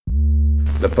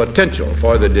the potential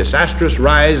for the disastrous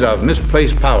rise of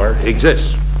misplaced power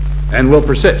exists and will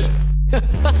persist.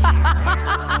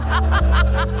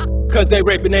 Because they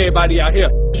raping everybody out here.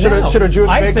 Should a Jewish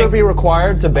baker be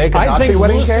required to bake a Nazi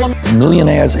wedding cake?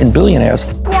 Millionaires and billionaires.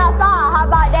 How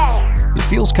about that? It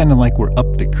feels kind of like we're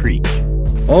up the creek.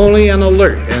 Only an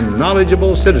alert and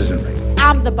knowledgeable citizenry.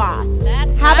 I'm the boss.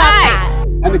 How about that?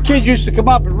 And the kids used to come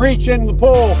up and reach in the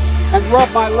pool and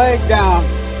rub my leg down.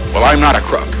 Well, I'm not a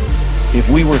crook. If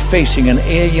we were facing an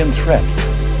alien threat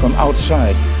from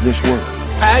outside this world.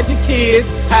 Hide your kids,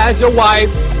 hide your wife.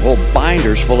 Whole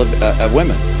binders full of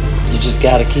women. You just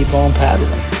gotta keep on paddling.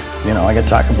 You know, I got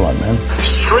taco blood, man.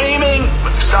 Streaming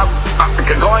stuff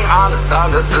going on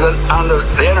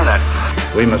the internet.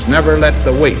 We must never let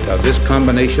the weight of this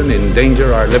combination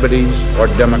endanger our liberties or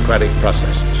democratic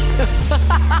processes.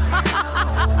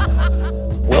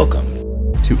 Welcome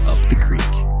to Up the Creek.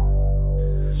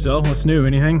 So, what's new?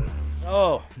 Anything?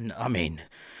 Oh, I mean,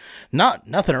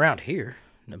 nothing around here.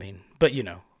 I mean, but you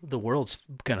know, the world's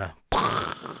gonna.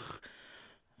 All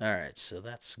right, so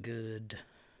that's good.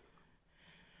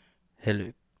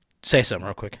 Hello, say something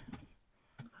real quick.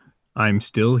 I'm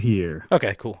still here.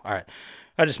 Okay, cool. All right,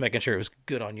 I'm just making sure it was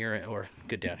good on your end or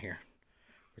good down here.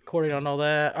 Recording on all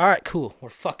that. All right, cool. We're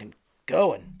fucking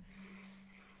going.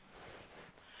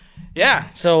 Yeah.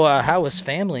 So, how was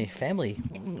family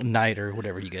night or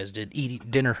whatever you guys did? Eating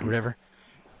dinner or whatever.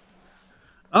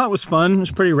 Oh, it was fun. It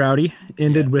was pretty rowdy.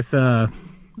 Ended with a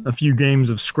few games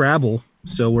of Scrabble.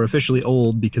 So we're officially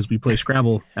old because we play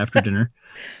Scrabble after dinner.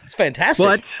 It's fantastic.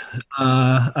 But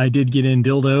I did get in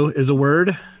dildo as a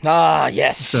word. Ah,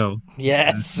 yes. So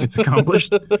yes, it's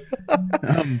accomplished.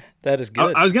 That is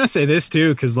good. I was gonna say this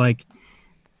too because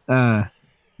I've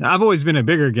always been a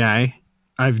bigger guy.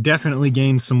 I've definitely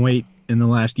gained some weight in the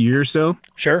last year or so.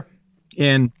 Sure.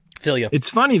 And feel you. It's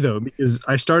funny though because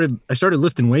I started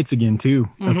lifting weights again too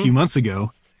a few months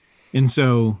ago, and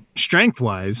so strength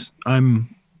wise,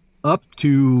 I'm up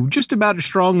to just about as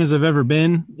strong as I've ever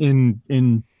been in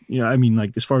you know, I mean,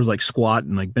 like as far as like squat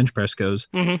and like bench press goes.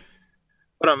 Mm-hmm.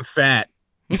 But I'm fat,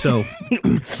 so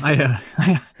I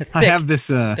have this.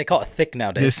 They call it thick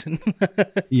nowadays.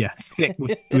 Yeah, thick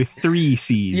with 3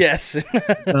 C's. Yes.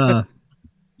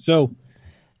 So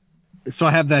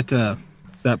I have that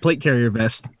plate carrier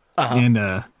vest, and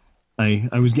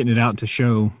I was getting it out to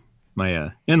show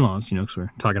my in-laws, you know, because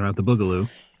we're talking about the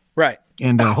Boogaloo, right?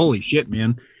 And holy shit,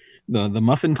 man. The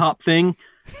muffin top thing,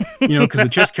 you know, because the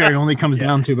chest carrier only comes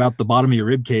down to about the bottom of your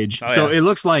rib cage. So it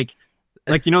looks like,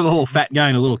 you know, the whole fat guy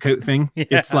in a little coat thing. Yeah.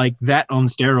 It's like that on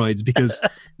steroids because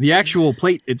the actual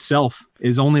plate itself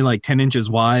is only like 10 inches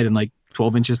wide and like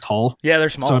 12 inches tall. Yeah, they're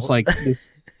small. So it's like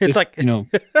this like, you know,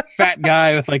 fat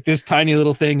guy with like this tiny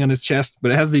little thing on his chest,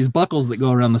 but it has these buckles that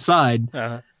go around the side.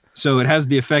 So it has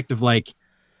the effect of like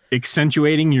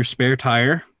accentuating your spare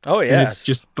tire. Oh yeah. And it's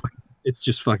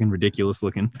just fucking ridiculous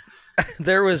looking.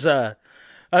 There was there'd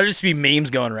just be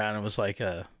memes going around. It was like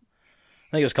I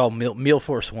think it was called Meal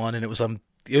Force One, and it was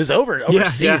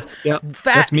overseas. Yeah.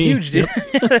 Fat, huge dude.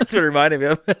 That's what it reminded me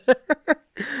of.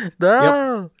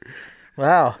 No,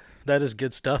 wow, that is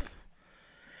good stuff.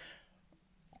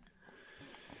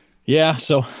 Yeah,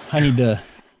 so I need to.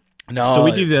 No, so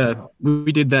we did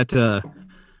that.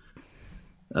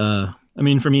 I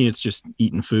mean, for me, it's just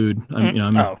eating food.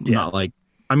 I'm not like.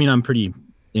 I mean, I'm pretty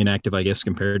inactive, I guess,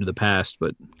 compared to the past,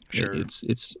 but sure.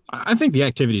 It's. I think the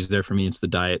activity is there for me. It's the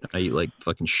diet. I eat like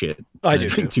fucking shit. I do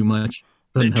drink too much.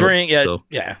 Drink,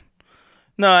 yeah.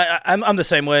 No, I'm the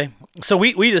same way. So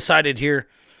we decided here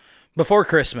before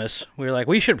Christmas, we were like,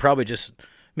 we should probably just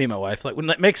me and my wife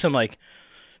make some like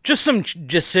just some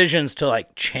decisions to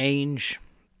like change.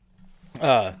 You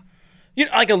know,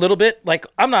 like a little bit. Like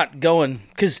I'm not going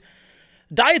because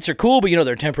diets are cool, but you know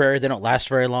they're temporary. They don't last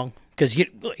very long. Because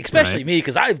especially me,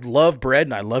 because I love bread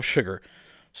and I love sugar.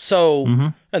 So,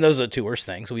 and those are the two worst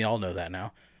things. We all know that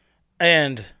now.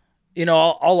 And, you know,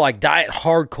 I'll like diet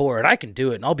hardcore and I can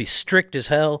do it. And I'll be strict as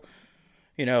hell,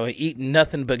 you know, eating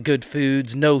nothing but good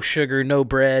foods, no sugar, no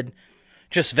bread,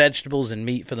 just vegetables and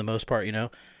meat for the most part, you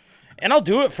know. And I'll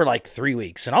do it for like 3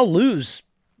 weeks and I'll lose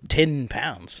 10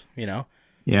 pounds, you know.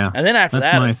 Yeah. And then after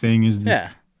that's my thing is the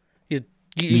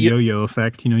yo-yo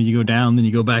effect. You know, you go down, then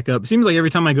you go back up. It seems like every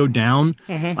time I go down,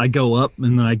 I go up,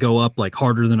 and then I go up like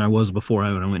harder than I was before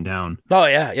when I went down. Oh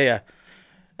yeah.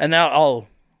 And now I'll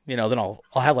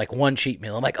have like one cheat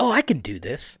meal. I'm like, oh, I can do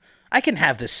this. I can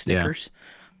have this Snickers. Yeah.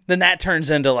 Then that turns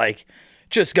into like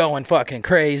just going fucking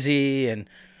crazy. And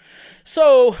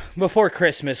so before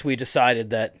Christmas, we decided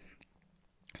that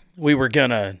we were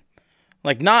gonna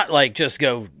like not like just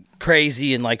go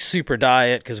crazy and like super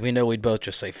diet because we know we'd both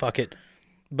just say fuck it.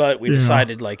 but we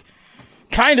decided like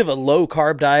kind of a low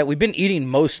carb diet. We've been eating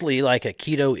mostly like a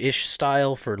keto-ish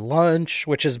style for lunch,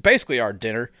 which is basically our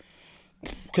dinner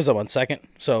because I'm on second.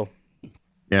 So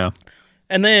yeah.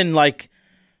 And then like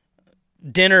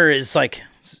dinner is like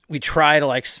we try to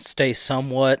like stay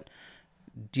somewhat,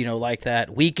 like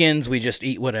that. Weekends we just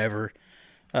eat whatever.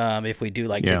 If we do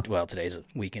like, today's a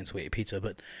weekend, so we ate pizza,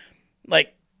 but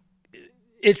like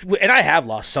and I have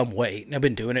lost some weight and I've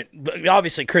been doing it. But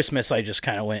obviously Christmas, I just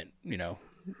kind of went,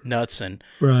 nuts and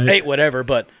ate whatever.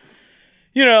 But,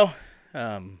 I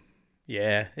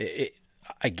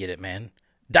get it, man.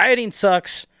 Dieting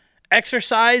sucks.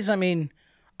 Exercise, I mean,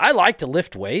 I like to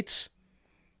lift weights,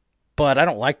 but I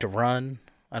don't like to run.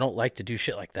 I don't like to do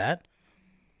shit like that.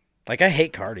 Like, I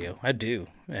hate cardio. I do.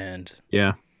 And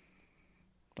yeah.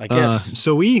 I guess.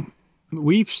 So we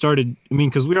started,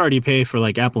 because we already pay for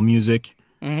like Apple Music,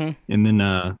 and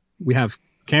then we have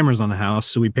cameras on the house,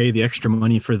 so we pay the extra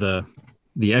money for the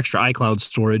extra iCloud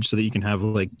storage so that you can have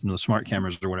like smart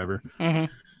cameras or whatever.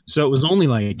 So it was only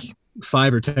like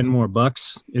 $5 or $10 more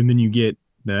bucks, and then you get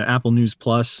the Apple News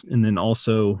Plus, and then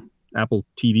also Apple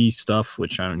TV stuff,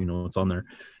 which I don't even know what's on there.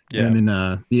 Yeah. And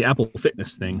then the Apple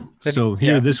Fitness thing. So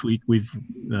here this week, we've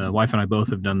wife and I both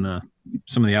have done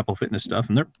some of the Apple Fitness stuff,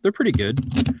 and they're pretty good.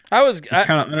 It's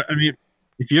kind of, I mean,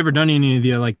 if you ever done any of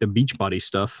the like the Beachbody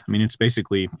stuff, I mean, it's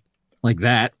basically like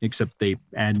that, except they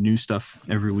add new stuff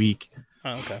every week.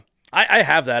 Oh, okay. I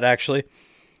have that actually.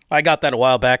 I got that a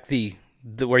while back. The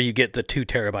where you get the 2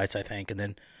 terabytes, I think, and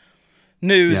then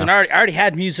news, and I already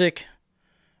had music.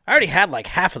 I already had like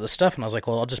half of the stuff, and I was like,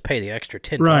 well, I'll just pay the extra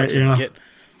 $10 and get.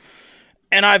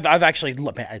 And I've actually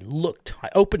I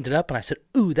opened it up and I said,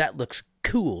 ooh, that looks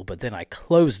cool. But then I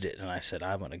closed it and I said,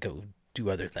 I'm going to go do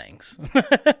other things.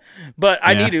 But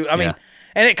I need to, and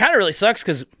it kind of really sucks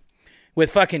because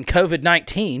with fucking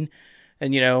COVID-19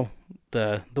 and,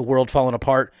 the world falling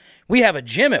apart, we have a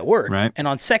gym at work. Right. And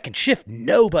on second shift,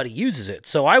 nobody uses it.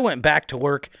 So I went back to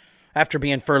work after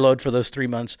being furloughed for those 3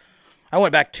 months. I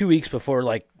went back 2 weeks before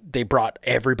like they brought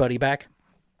everybody back.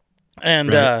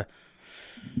 And,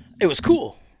 it was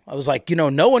cool. I was like,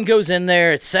 no one goes in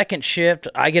there. It's second shift.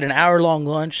 I get an hour-long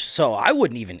lunch, so I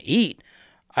wouldn't even eat.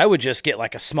 I would just get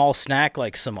like a small snack,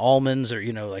 like some almonds or,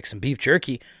 like some beef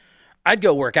jerky. I'd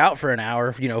go work out for an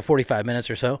hour, 45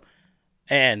 minutes or so.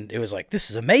 And it was like,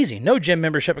 this is amazing. No gym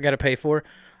membership I got to pay for.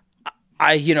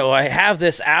 I have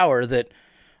this hour that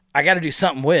I got to do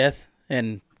something with,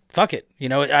 and fuck it. I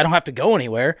don't have to go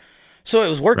anywhere. So it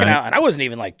was working out, and I wasn't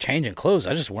even like changing clothes.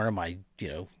 I was just wearing my,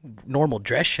 normal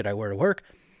dress shit I wear to work.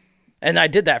 And I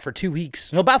did that for 2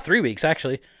 weeks. No, about 3 weeks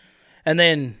actually. And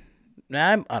then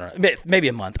I don't know, maybe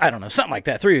a month. I don't know, something like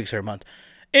that. 3 weeks or a month.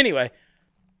 Anyway,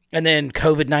 and then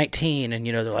COVID-19, and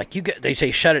they're like, they say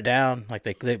shut it down, like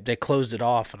they closed it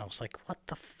off, and I was like, what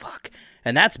the fuck?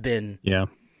 And that's been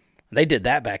They did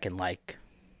that back in like,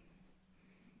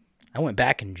 I went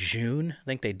back in June. I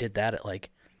think they did that at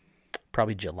like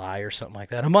probably July or something like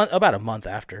that. About a month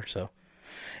after. So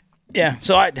yeah,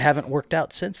 so I haven't worked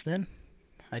out since then.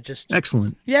 I just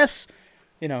excellent. Yes,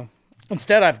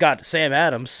 instead I've got Sam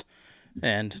Adams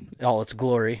and all its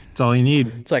glory. It's all you need.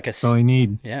 It's like all you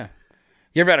need. Yeah.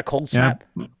 You ever had a cold snap?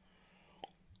 Say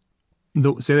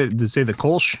the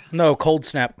Kolsch? No, cold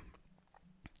snap.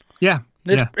 Yeah.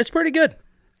 It's pretty good.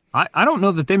 I don't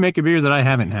know that they make a beer that I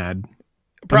haven't had.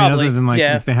 Probably. Other than like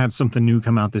if they had something new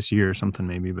come out this year or something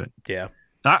maybe, but yeah.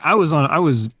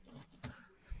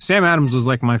 Sam Adams was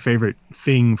like my favorite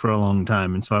thing for a long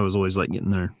time, and so I was always like getting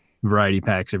their variety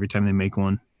packs every time they make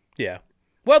one. Yeah.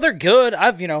 Well, they're good. I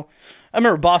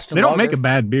remember Boston Lager. They don't make a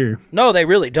bad beer. No, they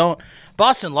really don't.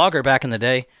 Boston Lager back in the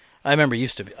day, I remember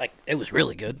used to be like, it was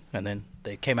really good, and then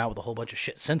they came out with a whole bunch of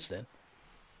shit since then.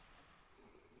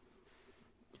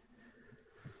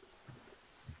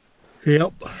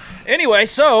 Yep. Anyway,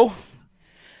 so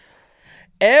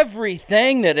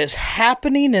everything that is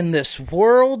happening in this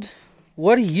world,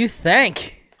 what do you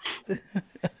think?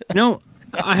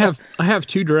 I have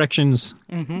 2 directions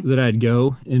that I'd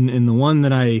go, and the one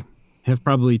that I have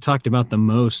probably talked about the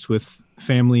most with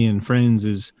family and friends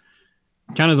is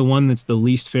kind of the one that's the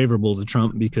least favorable to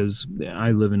Trump, because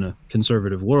I live in a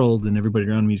conservative world and everybody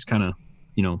around me is kind of,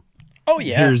 oh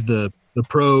yeah, here's the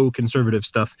pro-conservative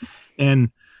stuff. And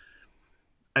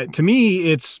to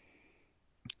me, it's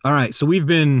all right. So we've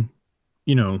been,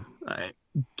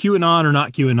 QAnon or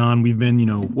not QAnon, we've been,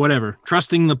 whatever,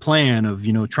 trusting the plan of,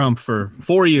 Trump for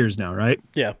 4 years now, right?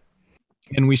 Yeah.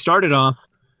 And we started off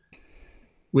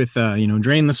with,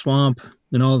 drain the swamp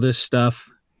and all this stuff.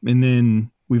 And then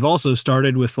we've also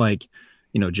started with like,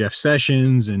 Jeff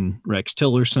Sessions and Rex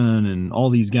Tillerson and all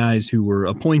these guys who were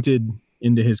appointed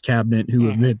into his cabinet who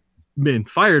have been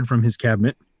fired from his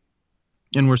cabinet.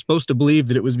 And we're supposed to believe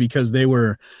that it was because they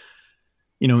were,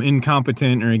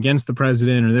 incompetent or against the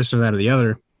president or this or that or the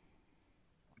other.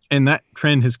 And that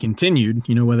trend has continued,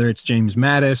 whether it's James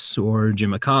Mattis or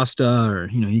Jim Acosta or,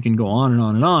 you can go on and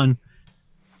on and on.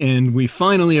 And we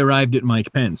finally arrived at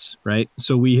Mike Pence, right?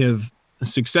 So we have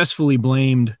successfully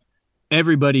blamed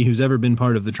everybody who's ever been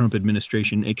part of the Trump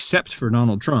administration, except for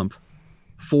Donald Trump,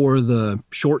 for the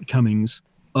shortcomings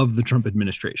of the Trump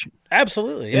administration.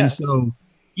 Absolutely, yeah. And so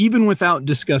even without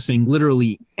discussing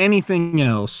literally anything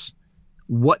else,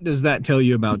 what does that tell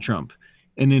you about Trump?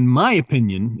 And in my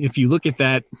opinion, if you look at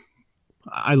that,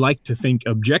 I like to think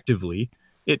objectively,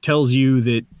 it tells you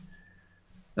that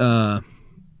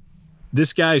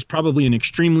this guy is probably an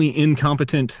extremely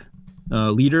incompetent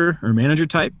leader or manager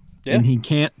type. Yeah. And he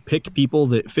can't pick people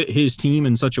that fit his team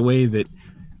in such a way that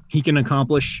he can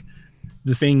accomplish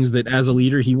the things that as a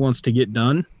leader he wants to get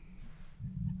done.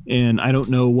 And I don't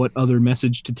know what other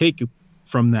message to take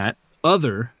from that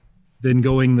other than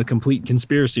going the complete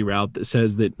conspiracy route that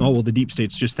says that, the deep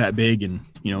state's just that big and,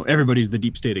 everybody's the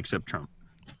deep state except Trump.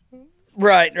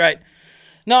 Right.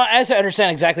 No, as I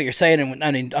understand exactly what you're saying, and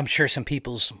I mean, I'm sure some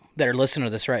people's that are listening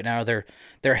to this right now, their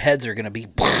heads are going to be,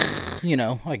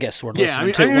 I guess we're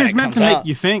listening to it when it was meant to out. Make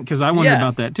you think, because I wonder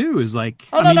about that too, is like,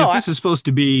 if this is supposed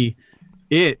to be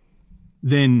it,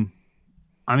 then,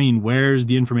 where's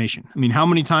the information? How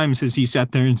many times has he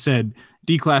sat there and said,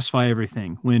 declassify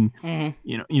everything when,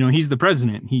 he's the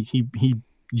president. He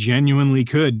genuinely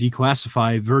could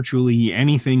declassify virtually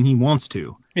anything he wants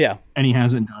to. Yeah. And he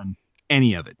hasn't done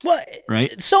any of it. Well,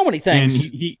 right? So many things.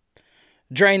 And he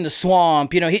drain the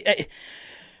swamp. And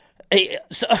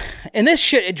this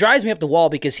shit, it drives me up the wall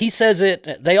because he says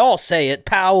it. They all say it.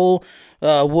 Powell,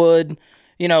 Wood,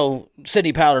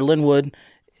 Sidney Powell, Linwood.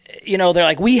 They're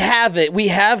like, we have it. We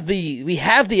have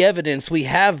the evidence. We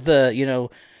have the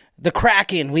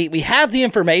Kraken. We have the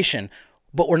information,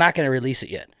 but we're not going to release it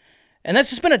yet. And that's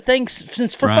just been a thing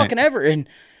since for fucking ever. And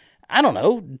I don't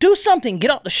know, do something. Get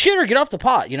off the shit or get off the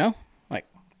pot.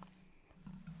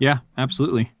 Yeah,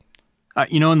 absolutely.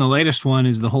 And the latest one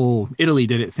is the whole Italy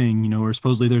did it thing, where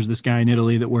supposedly there's this guy in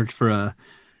Italy that worked for a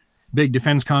big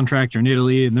defense contractor in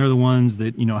Italy, and they're the ones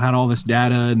that, had all this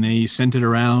data, and they sent it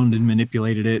around and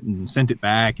manipulated it and sent it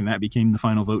back, and that became the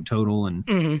final vote total.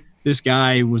 And this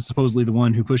guy was supposedly the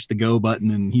one who pushed the go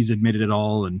button, and he's admitted it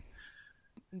all. And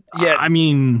yeah,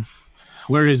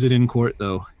 where is it in court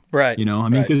though? Right.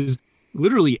 Because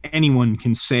literally anyone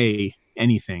can say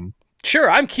anything. Sure,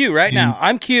 I'm Q now.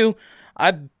 I'm Q.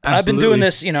 I've been doing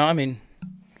this,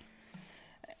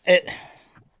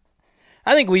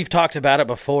 I think we've talked about it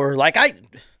before. Like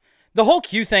the whole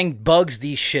Q thing bugs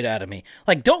the shit out of me.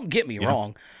 Like, don't get me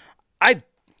wrong. I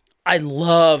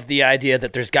love the idea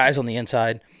that there's guys on the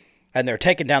inside and they're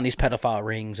taking down these pedophile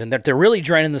rings and they're really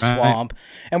draining the swamp.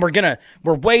 And we're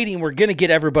waiting. We're going to get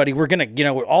everybody. We're going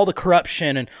to, all the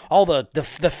corruption and all the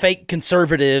fake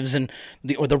conservatives and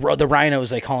the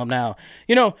rhinos, they call them now,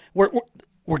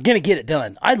 we're going to get it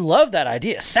done. I love that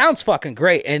idea. Sounds fucking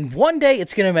great. And one day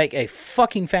it's going to make a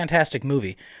fucking fantastic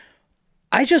movie.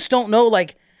 I just don't know, I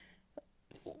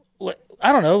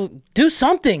don't know, do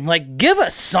something. Give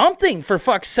us something, for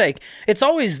fuck's sake. It's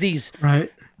always these...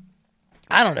 Right.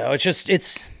 I don't know. It's just,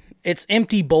 it's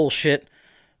empty bullshit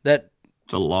that...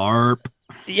 It's a LARP.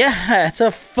 Yeah, it's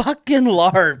a fucking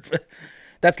LARP.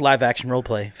 That's live action role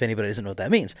play, if anybody doesn't know what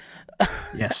that means.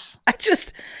 Yes.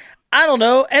 I don't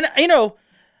know. And,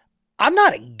 I'm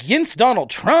not against Donald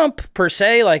Trump per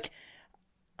se.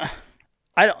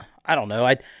 I don't know.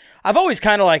 I've always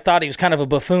kind of thought he was kind of a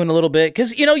buffoon a little bit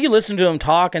because, you listen to him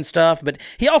talk and stuff, but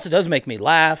he also does make me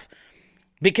laugh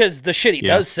because the shit he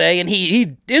does say, and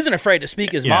he isn't afraid to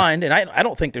speak his mind. And I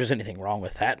don't think there's anything wrong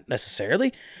with that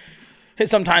necessarily. And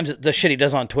sometimes the shit he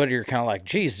does on Twitter, you're kind of like,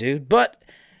 geez, dude. But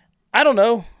I don't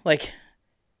know.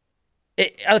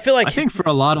 I feel like... I think for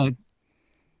a lot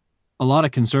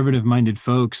of conservative-minded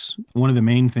folks, one of the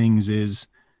main things is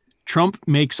Trump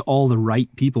makes all the right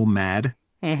people mad.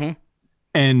 Mm-hmm.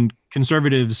 And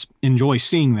conservatives enjoy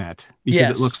seeing that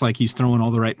because it looks like he's throwing all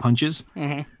the right punches.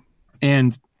 Mm-hmm.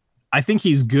 And I think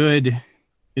he's good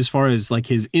as far as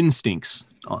his instincts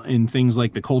in things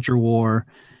like the culture war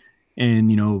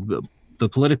and, the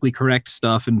politically correct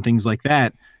stuff and things like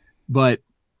that. But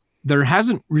there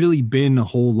hasn't really been a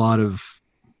whole lot of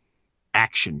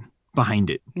action behind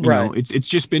it. You know, it's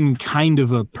just been kind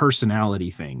of a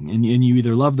personality thing. And you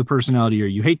either love the personality or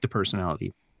you hate the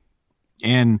personality.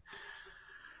 And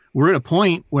we're at a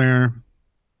point where,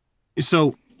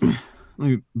 so let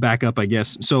me back up, I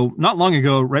guess. So not long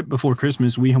ago, right before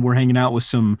Christmas, we were hanging out with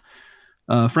some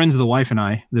friends of the wife and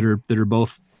I that are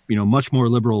both, much more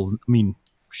liberal. I mean,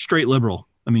 straight liberal.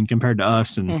 I mean, compared to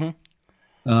us. And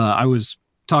I was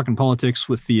talking politics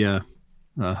with the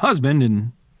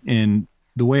husband, and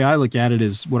the way I look at it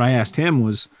is what I asked him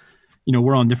was,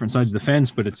 we're on different sides of the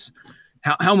fence, but it's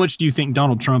how much do you think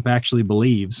Donald Trump actually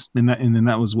believes? And then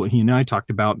that was what he and I talked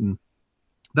about. And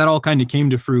that all kind of came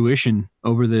to fruition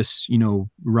over this,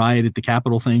 riot at the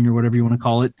Capitol thing or whatever you want to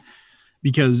call it.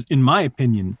 Because in my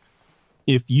opinion,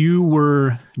 if you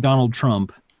were Donald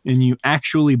Trump and you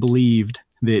actually believed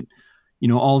that,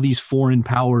 all these foreign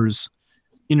powers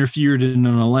interfered in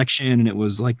an election and it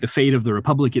was like the fate of the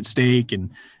republic at stake and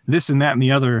this and that and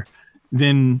the other,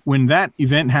 then when that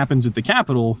event happens at the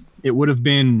Capitol, it would have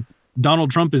been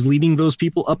Donald Trump is leading those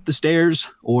people up the stairs,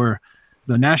 or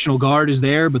the National Guard is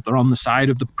there, but they're on the side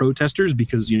of the protesters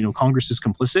because, Congress is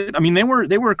complicit. I mean, they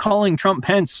were calling Trump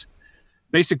Pence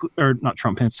basically, or not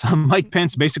Trump Pence, Mike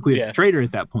Pence basically a traitor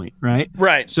at that point, right?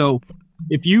 Right. So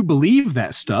if you believe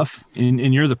that stuff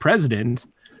and you're the president,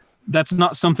 that's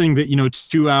not something that,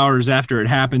 2 hours after it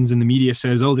happens and the media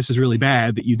says, oh, this is really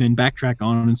bad, that you then backtrack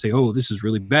on and say, oh, this is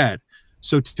really bad.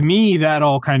 So to me, that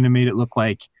all kind of made it look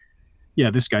like, yeah,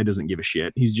 this guy doesn't give a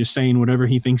shit. He's just saying whatever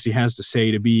he thinks he has to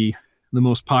say to be the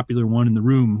most popular one in the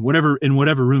room.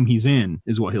 Whatever room he's in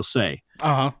is what he'll say.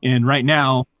 And right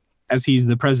now, as he's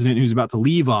the president who's about to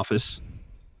leave office,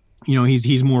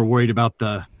 he's more worried about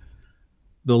the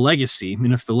legacy. I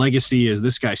mean, if the legacy is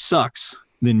this guy sucks,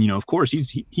 then, of course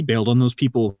he bailed on those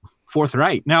people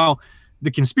forthright. Now,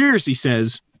 the conspiracy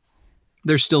says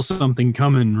there's still something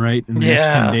coming, right, in the next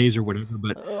 10 days or whatever.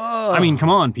 But, I mean, come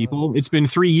on, people. It's been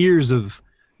 3 years of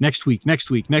next week,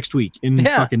 and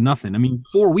fucking nothing. I mean,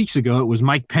 4 weeks ago, it was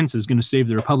Mike Pence is going to save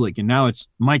the republic, and now it's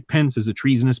Mike Pence is a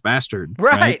treasonous bastard.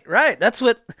 Right. That's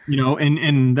what...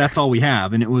 and that's all we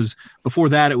have. And it was, before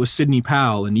that, it was Sidney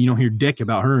Powell, and you don't hear dick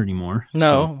about her anymore.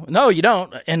 No, you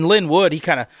don't. And Lynn Wood, he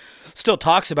kind of still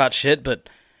talks about shit, but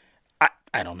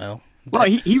I don't know. Well,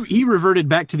 he reverted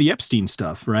back to the Epstein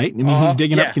stuff, right? I mean, he's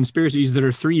digging up conspiracies that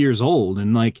are 3 years old.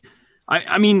 And like,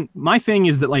 I mean, my thing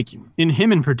is that like in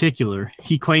him in particular,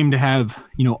 he claimed to have,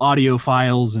 audio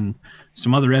files and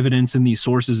some other evidence in these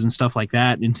sources and stuff like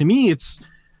that. And to me, it's,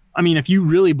 I mean, if you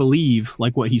really believe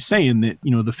like what he's saying, that,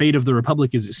 the fate of the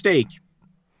republic is at stake,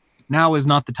 now is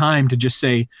not the time to just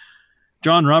say,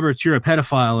 John Roberts, you're a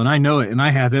pedophile and I know it and I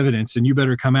have evidence and you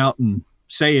better come out and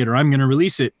say it or I'm going to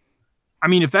release it. I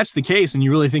mean, if that's the case and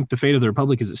you really think the fate of the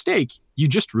republic is at stake, you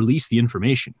just release the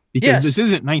information, because this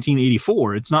isn't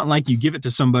 1984. It's not like you give it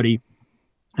to somebody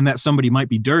and that somebody might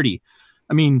be dirty.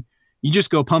 I mean, you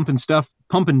just go pump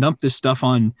and dump this stuff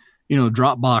on,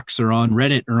 Dropbox or on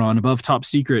Reddit or on Above Top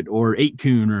Secret or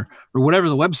 8kun or whatever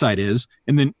the website is.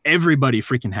 And then everybody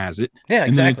freaking has it. Yeah, exactly.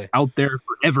 And then it's out there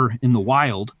forever in the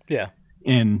wild. Yeah.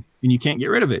 And you can't get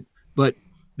rid of it. But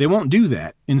they won't do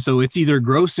that. And so it's either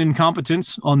gross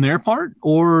incompetence on their part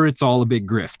or it's all a big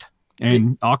grift.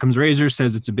 And Occam's razor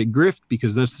says it's a big grift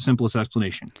because that's the simplest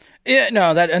explanation. Yeah,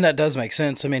 no, that does make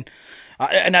sense. I mean,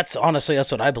 and that's honestly,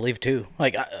 that's what I believe too.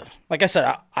 Like I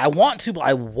said, I want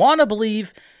to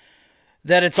believe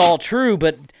that it's all true,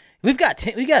 but we got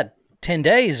 10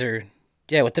 days or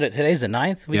what did it? Today's the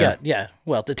 9th. We got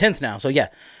the 10th now. So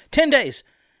 10 days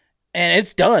and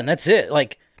it's done. That's it.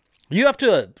 Like, you have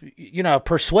to,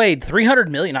 persuade 300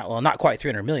 million, not quite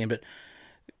 300 million, but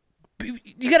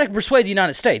you got to persuade the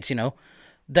United States,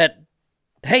 that,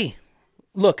 hey,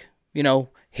 look,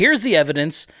 here's the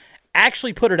evidence,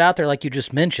 actually put it out there like you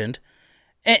just mentioned,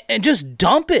 and just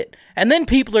dump it. And then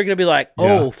people are going to be like,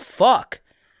 oh, fuck.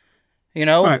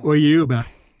 All right, what are you about?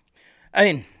 I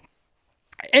mean,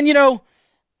 and,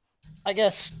 I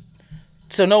guess,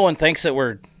 so no one thinks that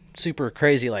we're super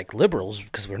crazy like liberals,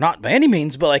 because we're not by any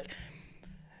means, but like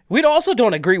we also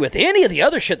don't agree with any of the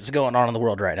other shit that's going on in the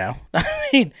world right now. I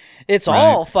mean, it's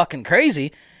all fucking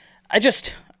crazy. I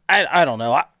don't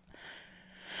know. I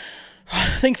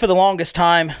think for the longest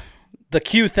time the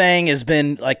Q thing has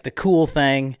been like the cool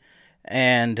thing,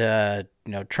 and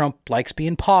Trump likes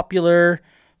being popular,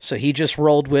 so he just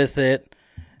rolled with it.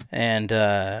 And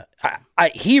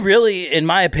he really, in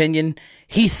my opinion,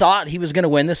 he thought he was going to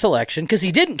win this election because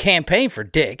he didn't campaign for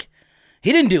dick.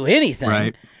 He didn't do anything.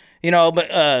 Right. But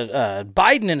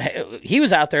Biden, and he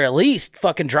was out there at least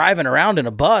fucking driving around in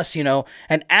a bus,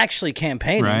 and actually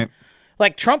campaigning. Right.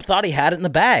 Like Trump thought he had it in the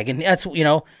bag, and that's,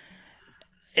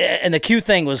 and the Q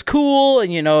thing was cool,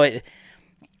 and you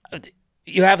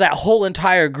have that whole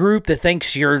entire group that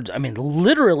thinks you're,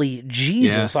 literally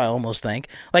Jesus. I almost think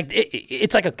like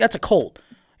it's like that's a cult.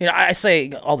 I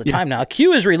say all the time now,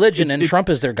 Q is religion and Trump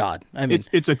is their God. I mean,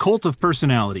 it's a cult of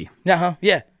personality.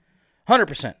 Yeah,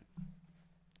 100%.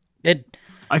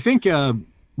 I think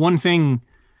one thing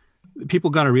people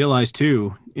got to realize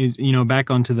too is,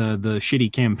 back onto the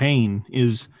shitty campaign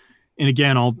is, and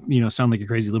again, I'll, sound like a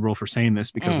crazy liberal for saying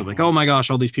this because of like, oh my gosh,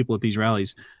 all these people at these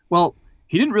rallies. Well,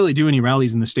 he didn't really do any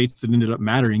rallies in the states that ended up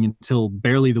mattering until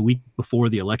barely the week before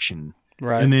the election.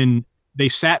 Right. And then they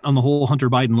sat on the whole Hunter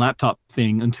Biden laptop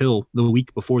thing until the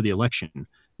week before the election.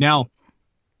 Now,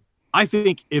 I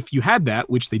think if you had that,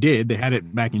 which they did, they had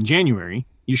it back in January,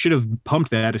 you should have pumped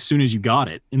that as soon as you got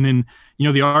it. And then,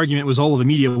 the argument was, the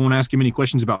media won't ask him any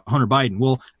questions about Hunter Biden.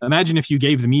 Well, imagine if you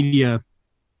gave the media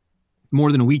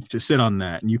more than a week to sit on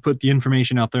that and you put the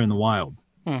information out there in the wild,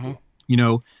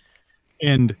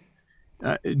 and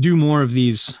do more of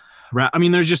these. I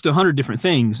mean, there's just 100 different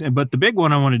things. But the big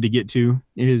one I wanted to get to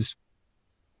is,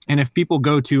 and if people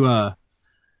go to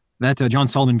that John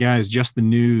Sullivan guy is Just the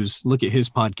News, look at his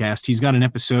podcast. He's got an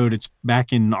episode. It's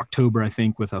back in October, I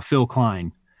think, with Phil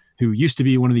Klein, who used to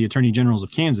be one of the attorney generals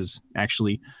of Kansas,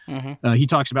 actually. He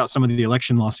talks about some of the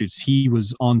election lawsuits he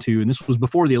was onto, and this was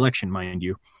before the election, mind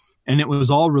you. And it was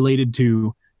all related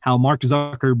to how Mark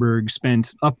Zuckerberg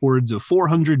spent upwards of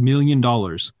 $400 million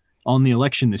on the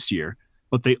election this year.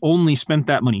 But they only spent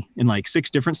that money in like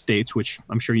 6 different states, which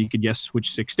I'm sure you could guess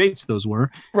which 6 states those were.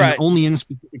 Right. And only in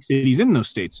specific cities in those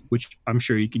states, which I'm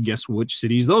sure you could guess which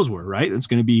cities those were, right? It's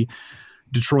going to be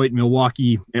Detroit,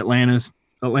 Milwaukee, Atlanta,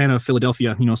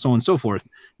 Philadelphia, so on and so forth.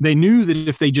 They knew that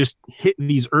if they just hit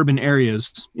these urban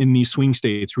areas in these swing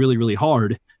states really, really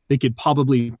hard, they could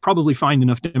probably find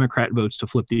enough Democrat votes to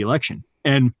flip the election.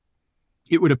 And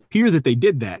it would appear that they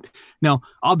did that. Now,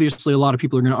 obviously, a lot of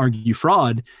people are going to argue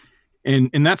fraud.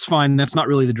 And that's fine. That's not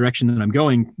really the direction that I'm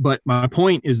going. But my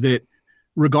point is that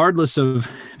regardless of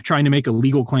trying to make a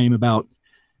legal claim about,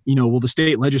 the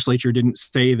state legislature didn't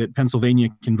say that Pennsylvania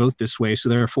can vote this way, so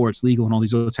therefore it's legal and all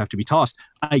these votes have to be tossed.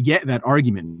 I get that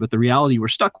argument. But the reality we're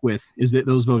stuck with is that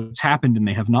those votes happened and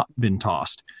they have not been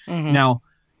tossed. Now,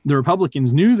 the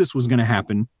Republicans knew this was going to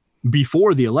happen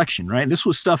before the election, right? This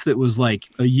was stuff that was like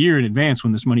a year in advance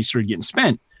when this money started getting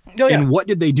spent. Oh, yeah. And what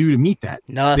did they do to meet that?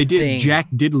 Nothing. They did jack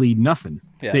diddly nothing.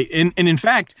 Yeah. And in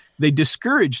fact, they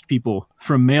discouraged people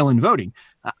from mail-in voting.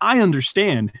 I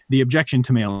understand the objection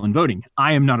to mail-in voting.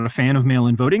 I am not a fan of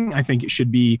mail-in voting. I think it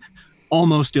should be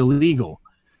almost illegal.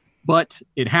 But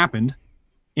it happened.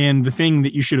 And the thing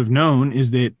that you should have known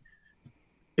is that,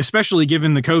 especially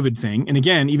given the COVID thing, and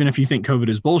again, even if you think COVID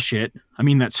is bullshit, I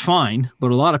mean, that's fine,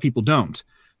 but a lot of people don't.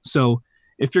 So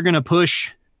if they're going to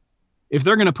push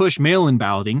mail-in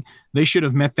balloting, they should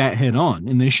have met that head on.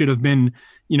 And they should have been,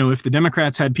 if the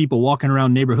Democrats had people walking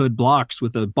around neighborhood blocks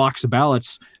with a box of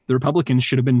ballots, the Republicans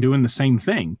should have been doing the same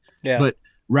thing. Yeah. But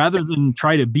rather than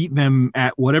try to beat them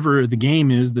at whatever the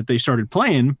game is that they started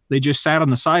playing, they just sat on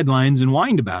the sidelines and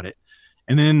whined about it.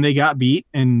 And then they got beat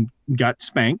and got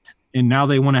spanked. And now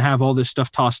they want to have all this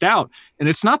stuff tossed out. And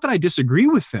it's not that I disagree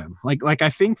with them. Like I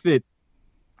think that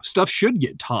stuff should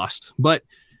get tossed, but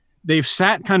they've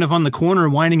sat kind of on the corner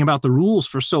whining about the rules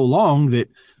for so long that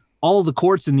all the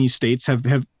courts in these states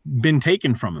have been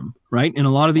taken from them, right? And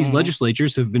a lot of these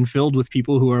legislatures have been filled with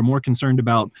people who are more concerned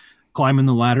about climbing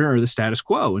the ladder or the status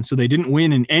quo. And so they didn't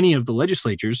win in any of the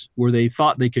legislatures where they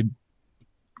thought they could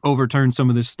overturn some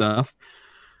of this stuff.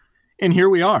 And here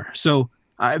we are. So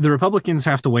the Republicans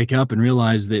have to wake up and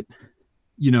realize that,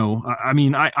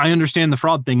 I understand the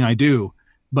fraud thing, I do.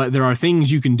 But there are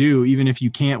things you can do, even if you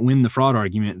can't win the fraud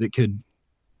argument, that could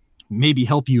maybe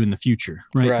help you in the future,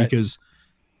 right? Because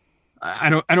I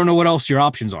don't know what else your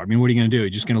options are. I mean, what are you going to do? You're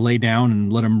just going to lay down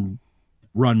and let them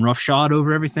run roughshod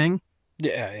over everything?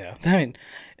 Yeah. I mean,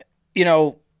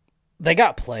 they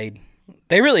got played.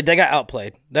 They got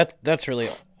outplayed. That's really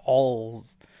all.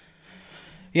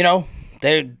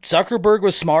 Zuckerberg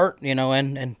was smart,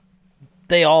 and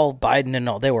they all, Biden and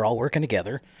all, they were all working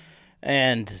together,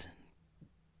 and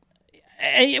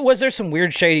was there some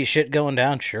weird shady shit going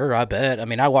down? Sure, I bet. I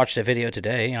mean, I watched a video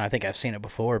today, and I think I've seen it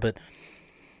before, but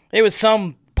it was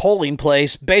some polling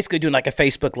place basically doing like a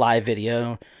Facebook Live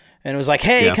video, and it was like,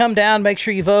 hey, come down, make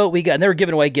sure you vote. And they were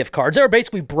giving away gift cards. They were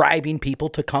basically bribing people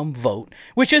to come vote,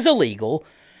 which is illegal.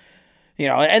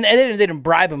 And they didn't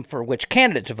bribe them for which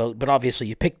candidate to vote, but obviously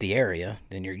you pick the area,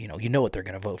 and you know what they're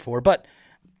going to vote for. But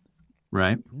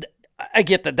right, I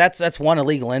get that. That's one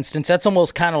illegal instance. That's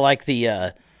almost kind of like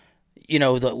the.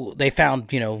 They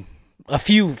found, a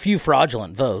few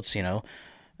fraudulent votes,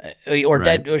 or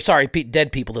right.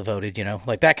 dead people that voted,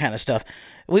 like that kind of stuff.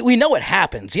 We know it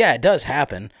happens. Yeah, it does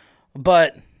happen,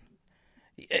 but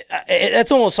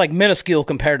it's almost like minuscule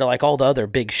compared to like all the other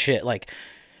big shit. Like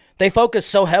they focus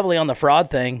so heavily on the fraud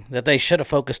thing that they should have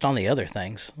focused on the other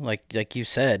things, like you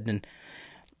said. And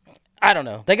I don't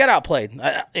know. They got outplayed.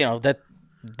 That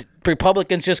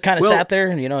Republicans just kind of sat there,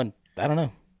 and and I don't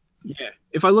know. Yeah.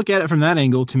 If I look at it from that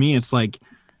angle, to me, it's like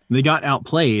they got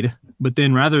outplayed, but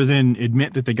then rather than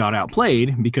admit that they got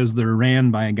outplayed because they're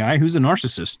ran by a guy who's a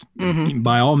narcissist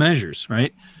by all measures,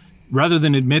 right? Rather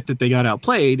than admit that they got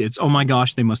outplayed, it's, oh my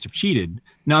gosh, they must have cheated.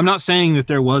 Now, I'm not saying that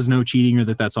there was no cheating or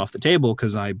that that's off the table,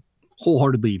 because I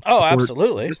wholeheartedly support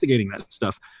absolutely investigating that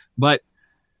stuff. But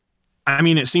I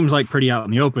mean, it seems like pretty out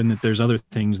in the open that there's other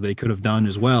things they could have done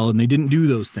as well, and they didn't do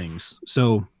those things.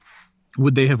 So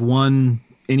would they have won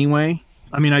anyway?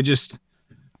 I mean,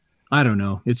 I don't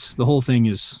know. The whole thing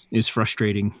is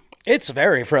frustrating. It's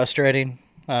very frustrating.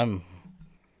 The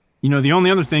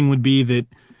only other thing would be that,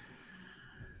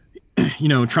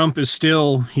 Trump is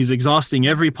he's exhausting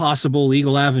every possible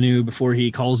legal avenue before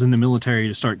he calls in the military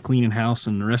to start cleaning house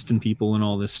and arresting people and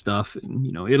all this stuff. And,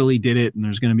 Italy did it, and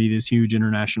there's going to be this huge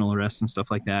international arrest and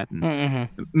stuff like that. And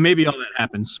maybe all that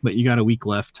happens, but you got a week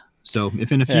left. So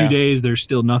if in a few days there's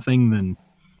still nothing, then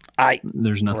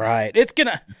there's nothing. Right. It's going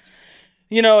to,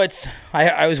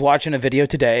 I was watching a video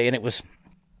today, and it was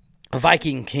a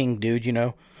Viking King dude,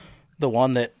 the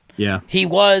one that he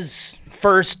was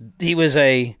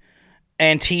a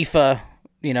Antifa,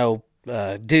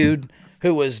 dude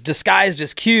who was disguised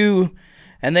as Q,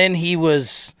 and then he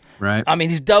was right. I mean,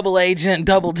 he's double agent.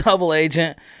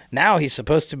 Now he's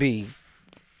supposed to be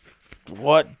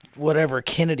whatever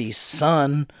Kennedy's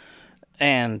son,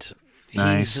 and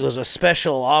nice. He was a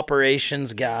special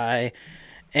operations guy,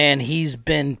 and he's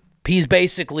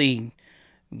basically,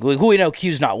 we know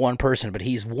Q's not one person, but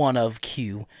he's one of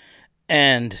Q,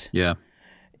 and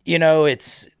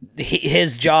it's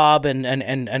his job and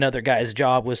another guy's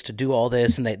job was to do all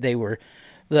this, and they were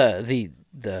the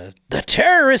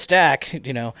terrorist act.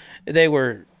 They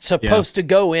were supposed to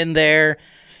go in there,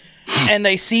 and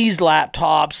they seized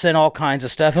laptops and all kinds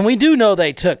of stuff. And we do know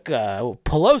they took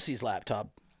Pelosi's laptop.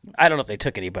 I don't know if they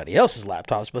took anybody else's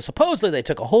laptops, but supposedly they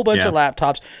took a whole bunch of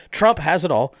laptops. Trump has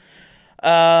it all.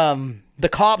 The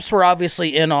cops were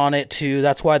obviously in on it too.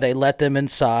 That's why they let them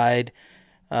inside.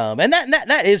 And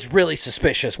that is really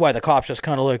suspicious, why the cops just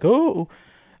kind of like, come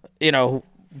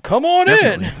on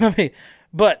in. I mean,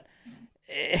 but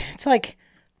it's like,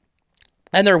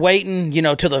 and they're waiting,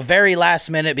 to the very last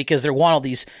minute because they want all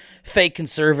these fake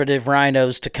conservative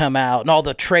rhinos to come out and all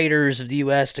the traitors of the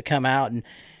U.S. to come out. And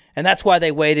that's why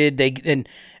they waited. And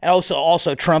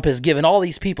also Trump has given all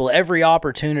these people every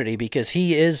opportunity because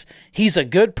he's a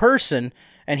good person.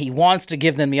 And he wants to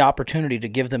give them the opportunity to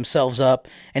give themselves up.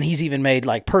 And he's even made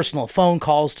like personal phone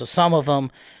calls to some of them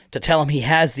to tell them he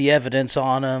has the evidence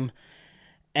on them.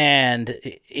 And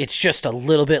it's just a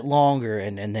little bit longer.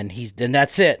 And then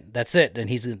that's it. That's it. And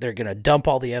they're going to dump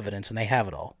all the evidence, and they have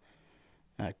it all.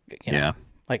 Like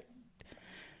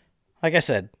I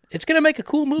said, it's going to make a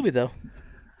cool movie though.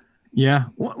 Yeah.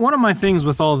 One of my things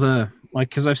with all the,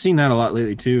 because I've seen that a lot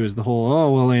lately too, is the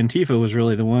whole, Antifa was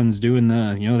really the ones doing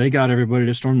they got everybody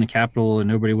to storm the Capitol and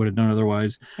nobody would have done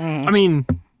otherwise. I mean,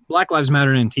 Black Lives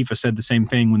Matter and Antifa said the same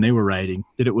thing when they were rioting,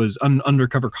 that it was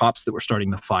undercover cops that were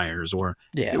starting the fires, or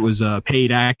it was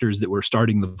paid actors that were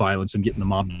starting the violence and getting the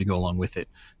mob to go along with it.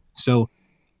 So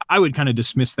I would kind of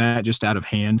dismiss that just out of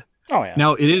hand. Oh, yeah.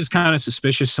 Now, it is kind of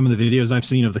suspicious, some of the videos I've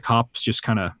seen of the cops just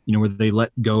kind of, where they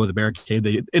let go of the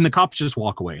barricade. And the cops just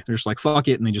walk away. They're just like, fuck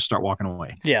it, and they just start walking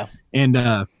away. Yeah.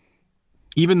 And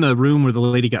even the room where the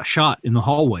lady got shot in the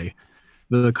hallway,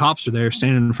 the cops are there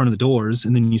standing in front of the doors,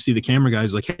 and then you see the camera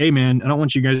guys like, hey, man, I don't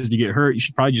want you guys to get hurt. You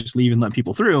should probably just leave and let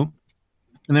people through.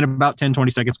 And then about 10,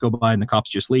 20 seconds go by, and the cops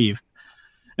just leave.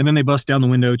 And then they bust down the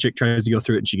window. Chick tries to go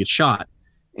through it, and she gets shot.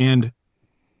 And,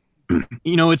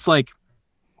 it's like,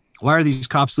 why are these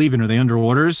cops leaving? Are they under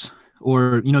orders?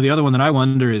 Or, the other one that I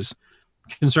wonder is,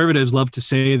 conservatives love to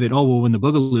say that, when the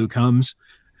boogaloo comes,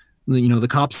 the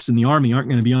cops in the army aren't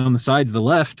going to be on the sides of the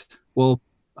left. Well,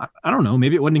 I don't know.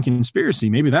 Maybe it wasn't a conspiracy.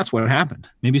 Maybe that's what happened.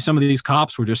 Maybe some of these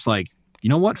cops were just like, you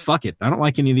know what? Fuck it. I don't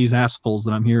like any of these assholes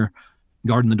that I'm here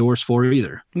guarding the doors for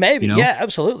either. Maybe. Yeah,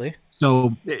 absolutely.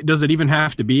 So does it even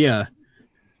have to be a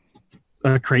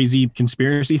crazy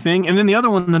conspiracy thing? And then the other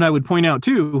one that I would point out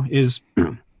too is,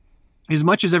 as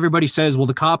much as everybody says, well,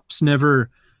 the cops never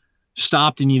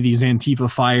stopped any of these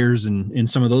Antifa fires and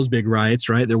some of those big riots,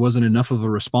 right? There wasn't enough of a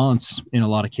response in a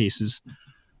lot of cases.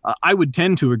 I would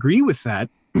tend to agree with that,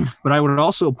 but I would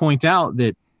also point out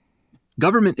that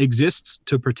government exists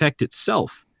to protect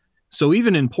itself. So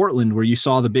even in Portland, where you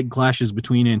saw the big clashes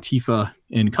between Antifa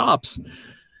and cops,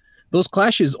 those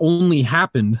clashes only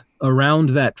happened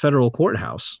around that federal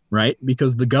courthouse, right?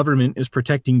 Because the government is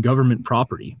protecting government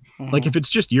property. Like if it's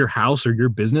just your house or your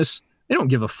business, They don't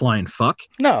give a flying fuck.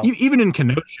 No. Even in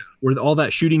Kenosha, where all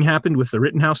that shooting happened with the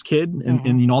Rittenhouse kid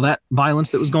and all that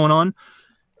violence that was going on,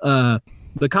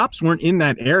 the cops weren't in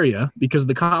that area because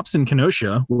the cops in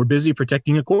Kenosha were busy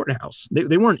protecting a courthouse.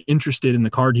 They weren't interested in the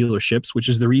car dealerships, which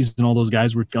is the reason all those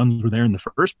guys with guns were there in the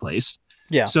first place.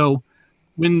 Yeah. So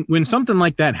when something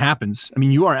like that happens, I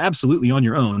mean, you are absolutely on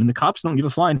your own, and the cops don't give a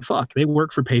flying fuck. They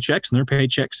work for paychecks, and their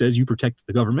paycheck says you protect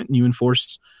the government and you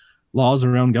enforce laws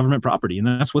around government property, and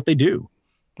that's what they do.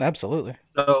 Absolutely.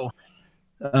 So,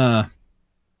 I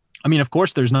mean, of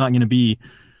course, there's not going to be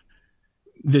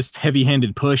this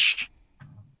heavy-handed push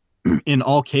in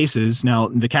all cases. Now,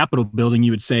 the Capitol building,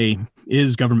 you would say,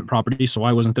 is government property, so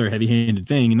why wasn't there a heavy-handed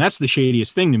thing? And that's the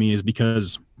shadiest thing to me, is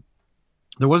because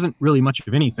there wasn't really much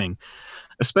of anything,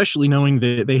 especially knowing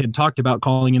that they had talked about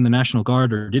calling in the National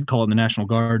Guard, or did call in the National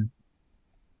Guard,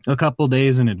 a couple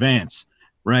days in advance,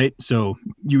 right? So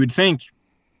you would think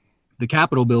the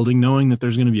Capitol building, knowing that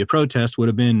there's going to be a protest, would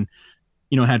have been,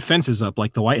 had fences up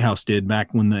like the White House did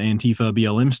back when the Antifa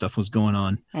BLM stuff was going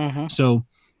on. Mm-hmm. So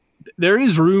there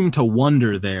is room to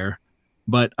wonder there,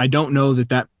 but I don't know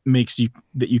that makes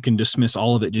that you can dismiss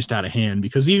all of it just out of hand,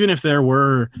 because even if there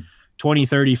were 20,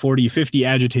 30, 40, 50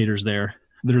 agitators there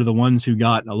that are the ones who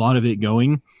got a lot of it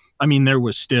going, I mean, there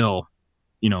was still,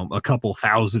 a couple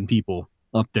thousand people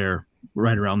up there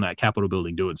right around that Capitol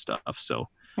building doing stuff. So,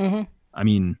 I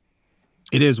mean,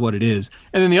 it is what it is.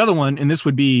 And then the other one, and this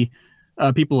would be,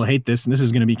 people will hate this, and this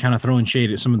is going to be kind of throwing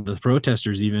shade at some of the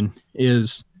protesters even,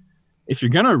 is if you're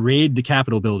going to raid the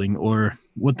Capitol building, or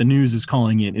what the news is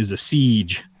calling it is a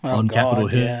siege on Capitol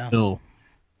Hill,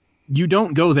 you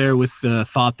don't go there with the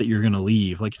thought that you're going to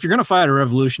leave. Like, if you're going to fight a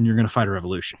revolution, you're going to fight a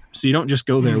revolution. So you don't just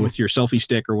go there with your selfie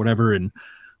stick or whatever and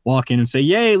walk in and say,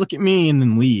 "Yay, look at me," and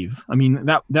then leave. I mean,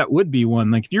 that would be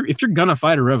one. Like, if you're going to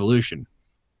fight a revolution,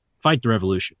 fight the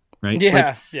revolution, right?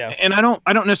 Yeah, yeah. And I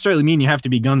don't necessarily mean you have to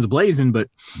be guns blazing, but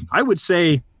I would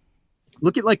say,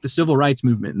 look at like the civil rights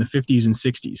movement in the 50s and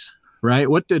 60s, right?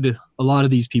 What did a lot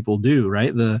of these people do,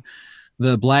 right? The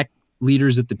black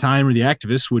leaders at the time, or the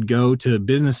activists, would go to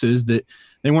businesses that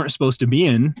they weren't supposed to be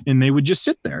in, and they would just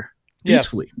sit there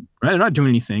peacefully, right? They're not doing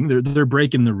anything. They're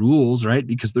breaking the rules, right?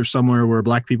 Because they're somewhere where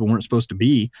black people weren't supposed to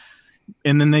be.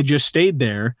 And then they just stayed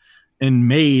there and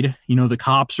made, the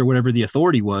cops or whatever the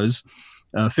authority was,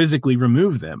 physically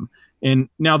remove them. And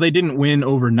now they didn't win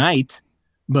overnight,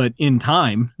 but in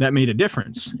time that made a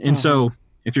difference. And so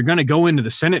if you're going to go into the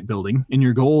Senate building and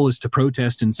your goal is to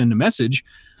protest and send a message,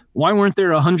 why weren't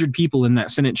there 100 people in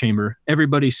that Senate chamber,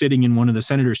 everybody sitting in one of the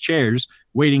senators' chairs,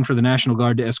 waiting for the National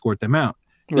Guard to escort them out?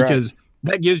 Because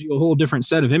that gives you a whole different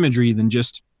set of imagery than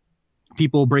just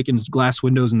people breaking glass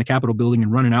windows in the Capitol building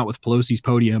and running out with Pelosi's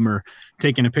podium, or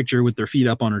taking a picture with their feet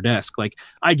up on her desk. Like,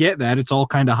 I get that. It's all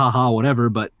kind of ha-ha, whatever.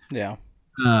 But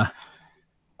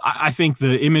I think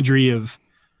the imagery of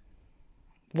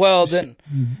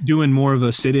doing more of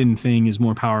a sit-in thing is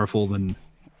more powerful than...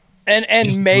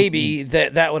 And maybe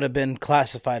that would have been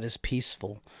classified as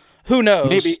peaceful. Who knows?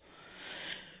 Maybe.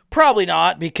 Probably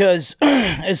not, because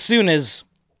as soon as,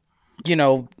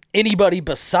 anybody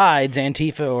besides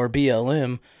Antifa or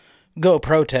BLM go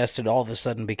protest, it all of a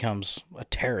sudden becomes a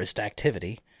terrorist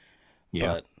activity. Yeah.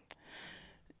 But,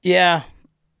 yeah,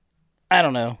 I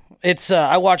don't know. It's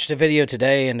I watched a video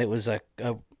today, and it was a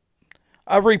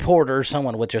reporter,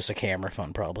 someone with just a camera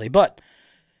phone probably, but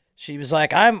she was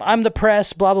like, I'm the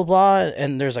press, blah, blah, blah.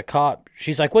 And there's a cop.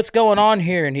 She's like, "What's going on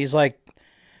here?" And he's like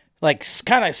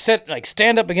kind of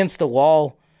stand up against the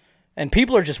wall, and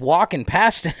people are just walking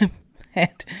past him.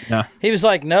 And he was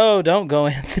like, "No, don't go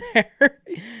in there."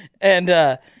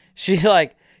 And she's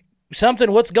like,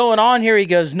 "What's going on here?" He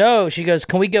goes, "No." She goes,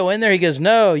 "Can we go in there?" He goes,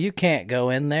 "No, you can't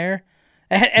go in there."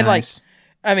 And nice.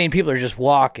 People are just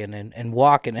walking and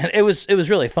walking. And it was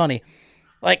really funny.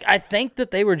 Like, I think that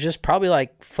they were just probably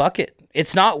like, fuck it.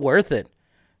 It's not worth it.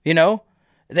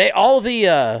 All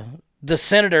the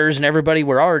senators and everybody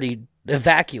were already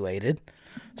evacuated.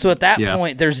 So at that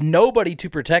point, there's nobody to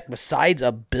protect besides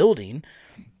a building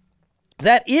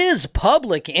that is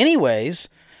public anyways.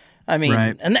 I mean,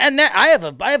 and that,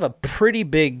 I have a pretty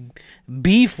big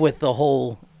beef with the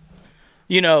whole,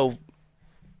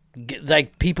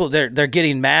 like, people, they're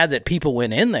getting mad that people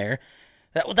went in there.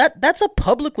 That's a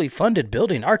publicly funded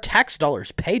building. Our tax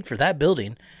dollars paid for that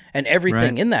building and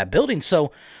everything in that building.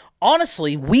 So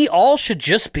honestly, we all should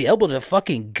just be able to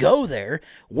fucking go there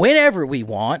whenever we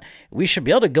want. We should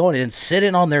be able to go in and sit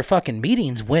in on their fucking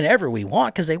meetings whenever we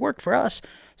want, because they work for us.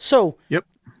 So,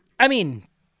 I mean,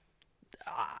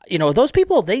 those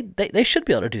people, they should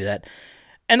be able to do that.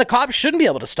 And the cops shouldn't be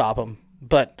able to stop them.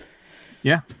 But,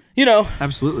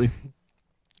 absolutely.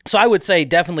 So I would say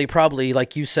definitely, probably,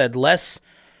 like you said, less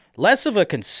of a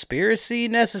conspiracy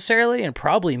necessarily, and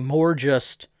probably more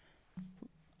just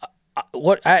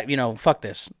fuck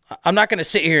this. I'm not going to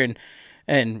sit here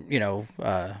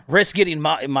and risk getting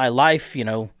my life,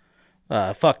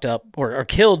 fucked up or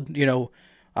killed.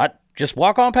 I just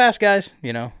walk on past, guys.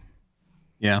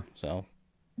 Yeah. So,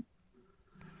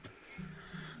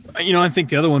 I think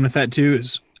the other one with that too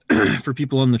is for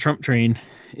people on the Trump train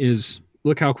is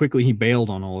look how quickly he bailed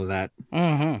on all of that.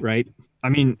 Mm-hmm. Right. I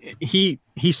mean, he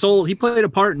played a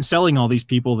part in selling all these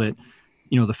people that,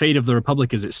 the fate of the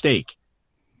republic is at stake.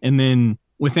 And then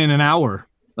within an hour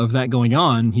of that going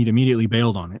on, he'd immediately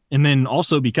bailed on it. And then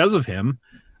also because of him,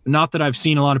 not that I've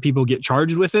seen a lot of people get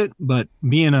charged with it, but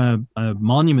being a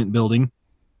monument building,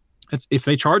 if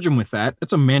they charge him with that,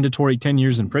 that's a mandatory 10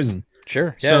 years in prison.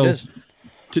 Sure. Yeah, so it is.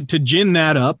 To gin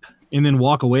that up and then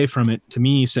walk away from it, to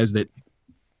me, says that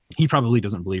he probably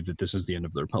doesn't believe that this is the end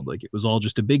of the republic. It was all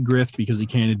just a big grift because he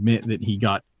can't admit that he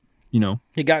got,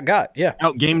 he got, yeah,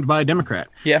 outgamed by a Democrat.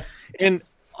 Yeah. And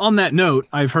on that note,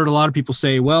 I've heard a lot of people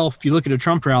say, well, if you look at a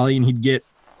Trump rally and he'd get,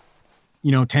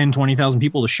 10, 20,000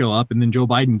 people to show up and then Joe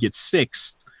Biden gets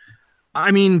 6.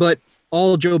 I mean, but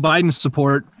all Joe Biden's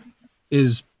support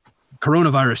is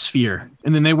coronavirus fear.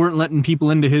 And then they weren't letting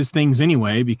people into his things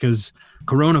anyway because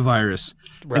coronavirus.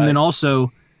 Right. And then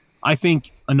also, I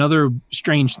think another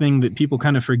strange thing that people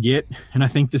kind of forget, and I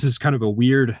think this is kind of a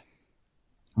weird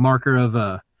marker of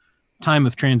a time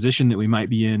of transition that we might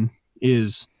be in,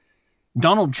 is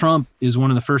Donald Trump is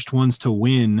one of the first ones to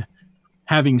win,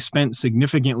 having spent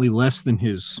significantly less than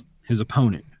his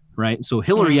opponent, right? So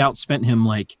Hillary outspent him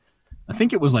I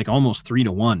think it was almost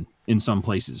 3-1 in some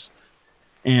places.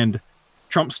 And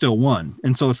Trump still won.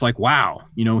 And so it's wow,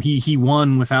 he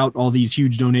won without all these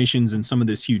huge donations and some of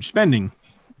this huge spending.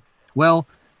 Well,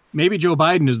 maybe Joe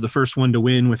Biden is the first one to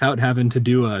win without having to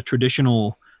do a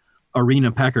traditional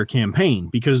arena packer campaign,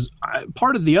 because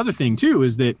part of the other thing too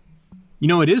is that,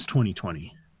 it is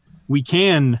 2020. We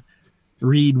can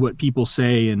read what people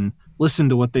say and listen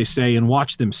to what they say and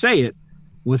watch them say it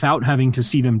without having to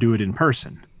see them do it in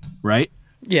person. Right.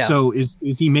 Yeah. So is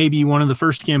he maybe one of the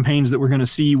first campaigns that we're going to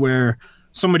see where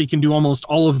somebody can do almost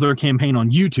all of their campaign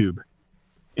on YouTube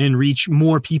and reach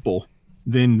more people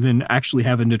than actually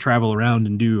having to travel around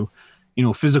and do,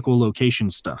 physical location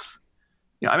stuff?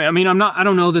 Yeah. I mean, I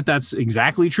don't know that that's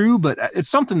exactly true, but it's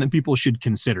something that people should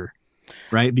consider,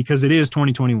 right? Because it is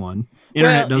 2021.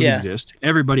 Internet does exist.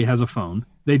 Everybody has a phone.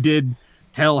 They did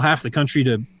tell half the country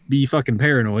to be fucking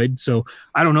paranoid. So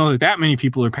I don't know that many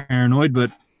people are paranoid, but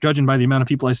judging by the amount of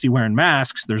people I see wearing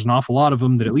masks, there's an awful lot of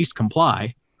them that at least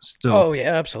comply. So, oh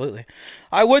yeah, absolutely.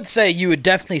 I would say you would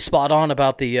definitely spot on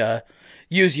about the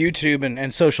use YouTube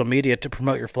and social media to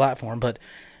promote your platform, but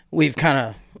we've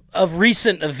kind of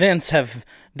recent events have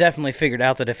definitely figured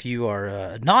out that if you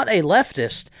are not a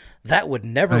leftist, that would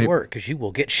never work because you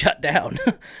will get shut down.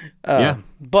 Yeah.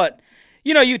 But,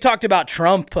 you talked about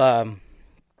Trump kind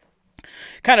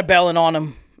of bailing on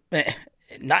him.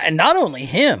 And not only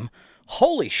him,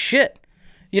 holy shit.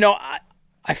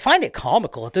 I find it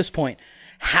comical at this point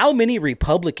how many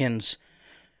Republicans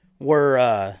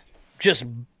were just,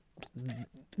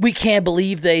 we can't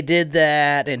believe they did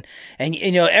that. And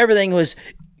everything was,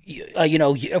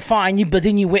 fine. But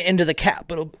then you went into the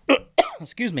Capitol.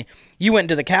 Excuse me. You went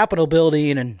into the Capitol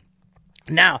building and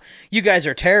now you guys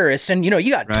are terrorists. And,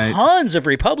 you got tons of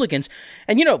Republicans.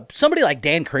 And, somebody like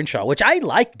Dan Crenshaw, which I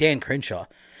like Dan Crenshaw.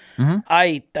 Mm-hmm.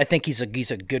 I think he's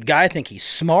a good guy. I think he's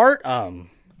smart.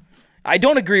 I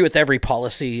don't agree with every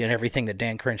policy and everything that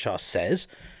Dan Crenshaw says.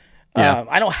 Yeah.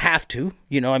 I don't have to.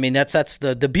 That's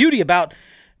the beauty about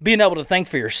being able to think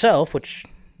for yourself, which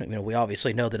we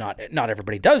obviously know that not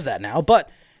everybody does that now.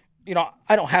 But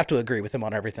I don't have to agree with him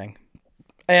on everything.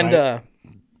 And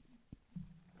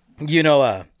he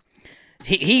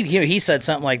said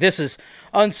something like, "This is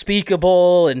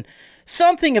unspeakable," and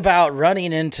something about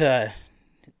running into.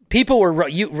 People were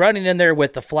running in there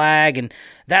with the flag, and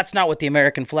that's not what the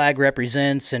American flag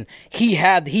represents. And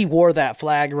he wore that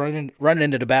flag running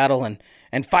into the battle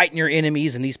and fighting your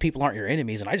enemies, and these people aren't your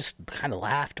enemies. And I just kind of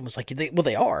laughed and was like, well,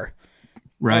 they are.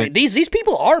 Right. I mean, these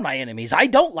people are my enemies. I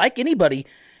don't like anybody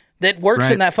that works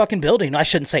in that fucking building. I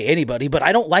shouldn't say anybody, but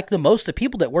I don't like the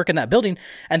people that work in that building,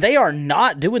 and they are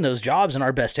not doing those jobs in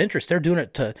our best interest. They're doing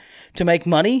it to make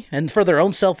money and for their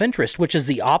own self-interest, which is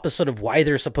the opposite of why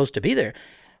they're supposed to be there.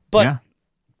 But,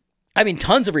 I mean,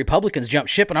 tons of Republicans jump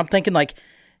ship, and I'm thinking,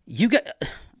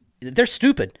 they're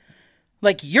stupid.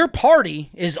 Your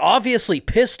party is obviously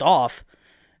pissed off.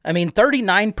 I mean,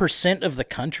 39% of the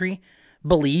country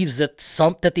believes that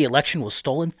the election was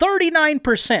stolen.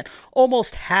 39%,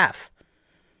 almost half.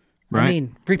 Right. I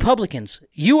mean, Republicans,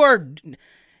 you are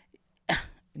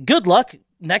good luck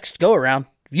next go around.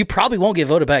 You probably won't get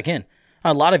voted back in.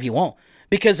 A lot of you won't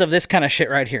because of this kind of shit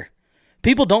right here.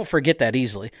 People don't forget that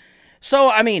easily. So,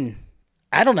 I mean,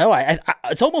 I don't know.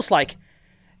 It's almost like,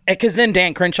 because then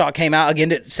Dan Crenshaw came out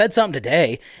again, said something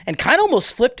today, and kind of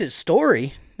almost flipped his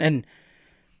story and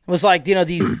was like, you know,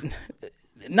 these,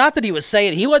 not that he was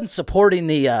saying, he wasn't supporting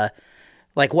the,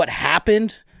 like what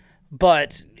happened,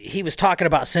 but he was talking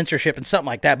about censorship and something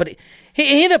like that. But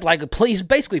he ended up like, he's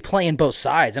basically playing both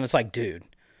sides. And it's like, dude.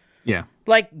 Yeah.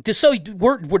 Like, so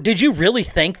did you really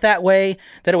think that way,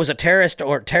 that it was a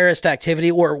terrorist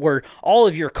activity, or were all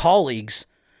of your colleagues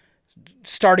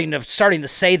starting to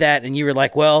say that, and you were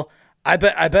like, well, I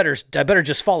better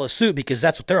just follow suit because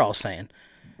that's what they're all saying.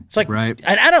 It's like, right.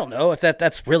 And I don't know if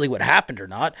that's really what happened or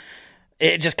not.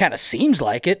 It just kind of seems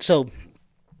like it. So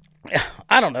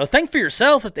I don't know. Think for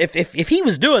yourself. If he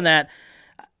was doing that,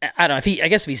 I don't know. I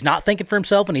guess if he's not thinking for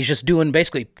himself and he's just doing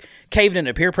basically caving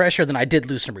into peer pressure, then I did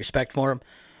lose some respect for him.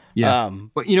 Yeah.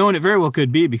 But you know, and it very well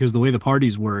could be because the way the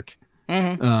parties work,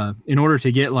 in order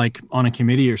to get like on a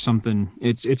committee or something,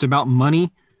 it's about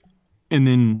money and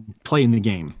then playing the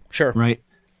game. Sure. Right.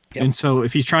 Yep. And so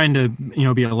if he's trying to, you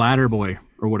know, be a ladder boy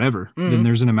or whatever, then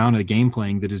there's an amount of the game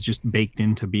playing that is just baked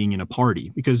into being in a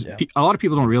party, because a lot of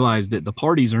people don't realize that the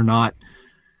parties are not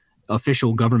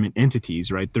official government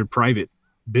entities, right? They're private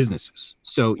businesses.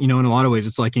 So, you know, in a lot of ways,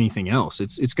 it's like anything else.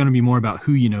 It's going to be more about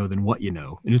who you know than what you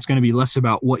know. And it's going to be less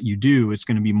about what you do. It's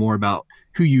going to be more about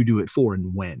who you do it for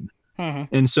and when.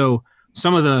 And so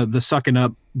some of the sucking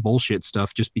up bullshit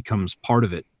stuff just becomes part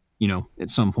of it, you know, at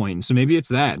some point. And so maybe it's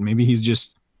that. Maybe he's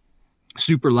just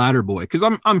super ladder boy, because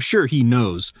I'm sure he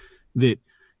knows that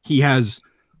he has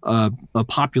a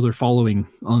popular following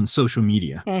on social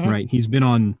media, right? He's been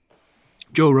on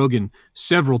Joe Rogan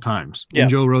several times, and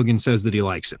Joe Rogan says that he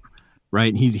likes him,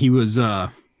 right? He was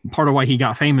part of why he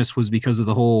got famous was because of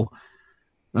the whole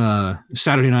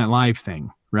Saturday Night Live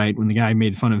thing, right? When the guy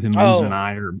made fun of him losing an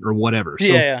eye or whatever.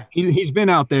 So he's been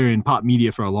out there in pop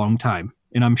media for a long time,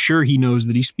 and I'm sure he knows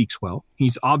that he speaks well.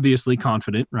 He's obviously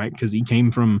confident, right? Because he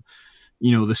came from,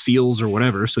 you know, the SEALs or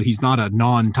whatever, so he's not a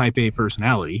non-type A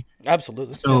personality.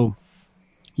 Absolutely. So,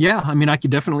 yeah, I mean, I could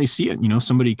definitely see it. You know,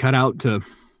 somebody cut out to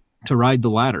ride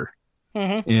the ladder.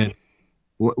 And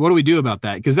what do we do about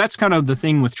that? Because that's kind of the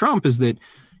thing with Trump, is that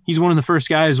he's one of the first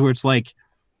guys where it's like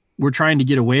we're trying to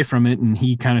get away from it, and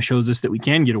he kind of shows us that we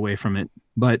can get away from it.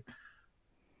 But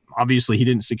obviously he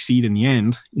didn't succeed in the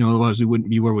end, you know, otherwise we wouldn't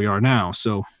be where we are now.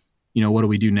 So, you know, what do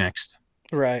we do next?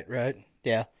 Right.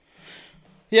 Yeah.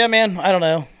 Yeah, man, I don't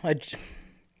know.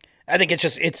 I think it's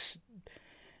just, it's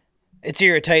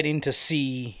irritating to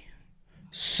see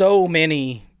so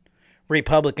many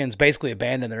Republicans basically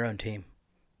abandon their own team.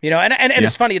 You know, and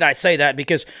it's funny that I say that,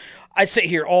 because I sit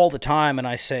here all the time and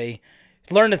I say,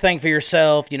 learn to think for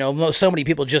yourself. You know, so many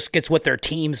people just gets what their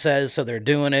team says, so they're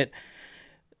doing it.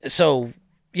 So,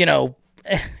 you know,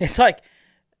 it's like,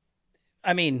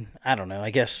 I mean, I don't know.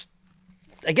 I guess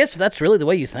if that's really the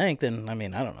way you think, then, I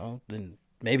mean, I don't know. Then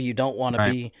maybe you don't want to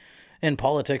be in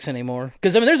politics anymore.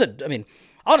 Because, I mean,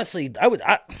 honestly,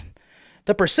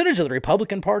 the percentage of the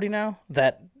Republican Party now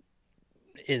that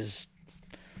is,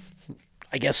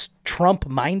 I guess,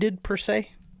 Trump-minded per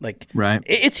se, like,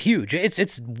 it's huge.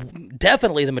 It's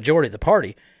definitely the majority of the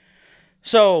party.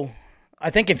 So I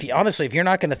think if you're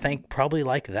not going to think probably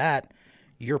like that,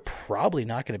 you're probably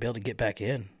not going to be able to get back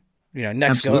in, you know,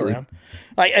 next go around.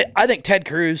 I think Ted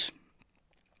Cruz,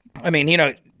 I mean, you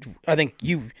know, I think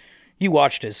you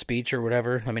watched his speech or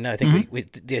whatever. I mean, I think we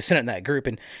sent it in that group,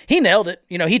 and he nailed it.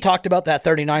 You know, he talked about that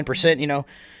 39%, you know,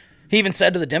 he even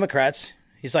said to the Democrats,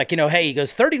 he's like, you know, hey, he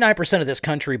goes, 39% of this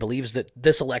country believes that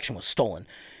this election was stolen.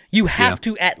 You have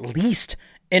to at least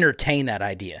entertain that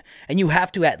idea, and you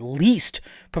have to at least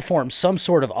perform some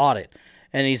sort of audit.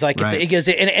 And he's like, he goes,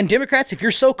 and Democrats, if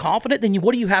you're so confident, then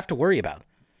what do you have to worry about?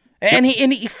 And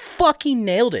he fucking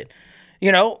nailed it.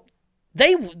 You know,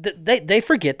 they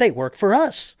forget they work for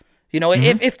us. You know,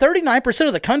 if 39%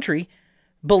 of the country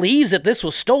believes that this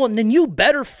was stolen, then you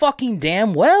better fucking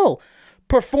damn well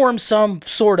perform some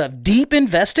sort of deep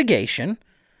investigation.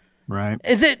 Right.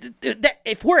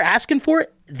 If we're asking for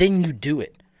it, then you do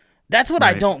it. That's what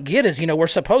I don't get is, you know, we're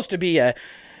supposed to be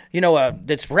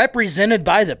that's represented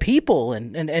by the people,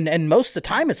 and most of the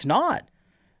time it's not.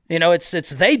 You know, it's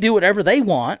they do whatever they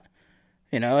want,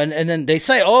 you know, and then they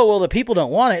say, oh, well, the people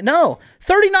don't want it. No,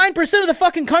 39% of the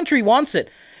fucking country wants it.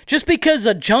 Just because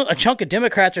a chunk of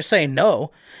Democrats are saying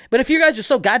no. But if you guys are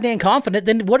so goddamn confident,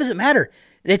 then what does it matter?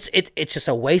 It's just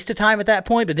a waste of time at that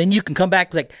point. But then you can come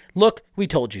back like, look, we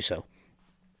told you so.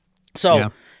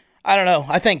 So I don't know.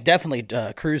 I think definitely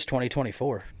Cruz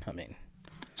 2024. I mean,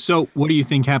 so what do you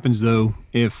think happens though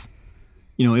if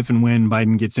and when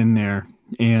Biden gets in there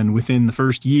and within the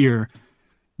first year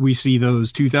we see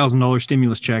those $2,000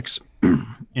 stimulus checks,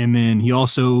 and then he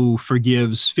also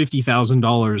forgives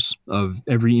 $50,000 of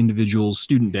every individual's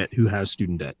student debt who has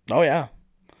student debt? Oh yeah.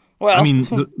 Well, I mean,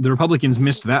 the Republicans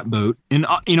missed that boat, and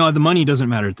the money doesn't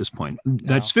matter at this point.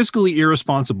 That's fiscally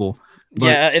irresponsible. But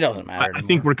yeah, it doesn't matter. I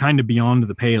think we're kind of beyond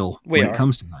the pale when it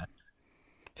comes to that.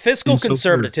 Fiscal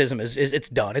conservatism is it's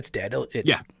done. It's dead.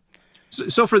 Yeah.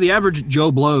 So for the average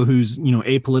Joe Blow who's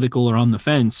apolitical or on the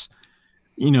fence,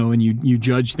 and you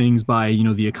judge things by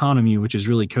the economy, which is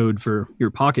really code for your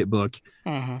pocketbook,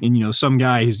 and some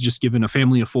guy who's just given a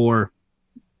family of 4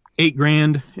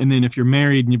 $8,000, and then if you're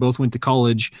married and you both went to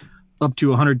college, up to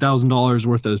 $100,000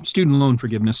 worth of student loan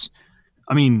forgiveness.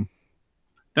 I mean,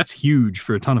 that's huge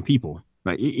for a ton of people,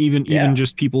 right? Even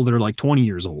just people that are like 20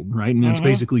 years old, right? And that's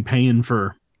basically paying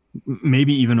for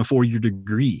maybe even a 4-year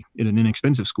degree in an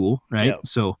inexpensive school, right? Yep.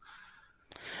 So,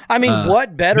 I mean,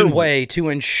 what better way to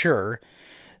ensure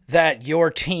that your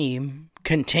team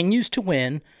continues to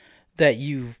win, that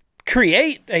you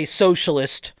create a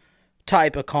socialist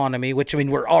type economy, which, I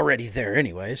mean, we're already there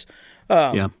anyways.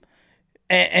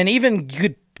 And even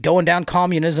going down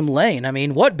communism lane. I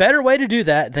mean, what better way to do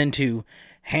that than to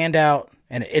hand out,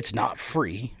 and it's not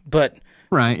free, but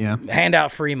hand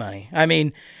out free money. I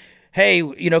mean, hey,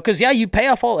 because you pay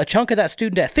off a chunk of that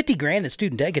student debt. $50,000 in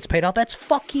student debt gets paid off. That's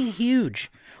fucking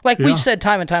huge. Like we've said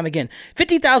time and time again,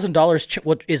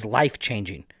 $50,000 is life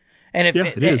changing. And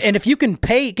if you can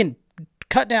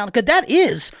cut down, because that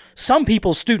is some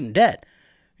people's student debt.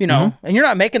 And you're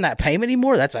not making that payment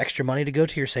anymore. That's extra money to go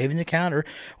to your savings account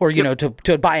or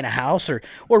to buying a house or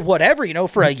whatever,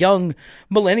 for a young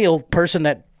millennial person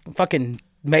that fucking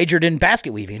majored in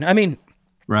basket weaving. I mean,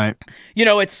 right.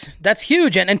 That's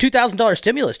huge. And $2,000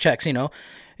 stimulus checks,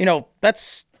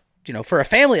 that's, for a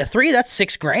family of 3, that's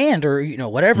 $6,000 or,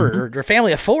 whatever, or a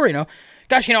family of 4,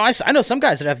 gosh, I know some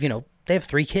guys that have, they have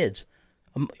 3 kids.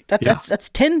 That's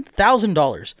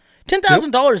 $10,000.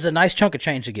 $10,000 is a nice chunk of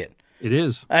change to get. It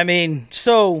is. I mean,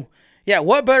 so,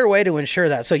 what better way to ensure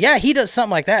that? So, he does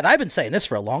something like that. And I've been saying this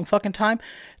for a long fucking time.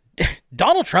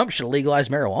 Donald Trump should have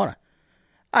legalized marijuana.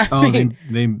 I mean,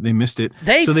 they missed it.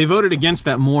 So they voted against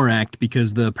that MORE Act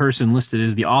because the person listed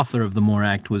as the author of the MORE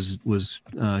Act was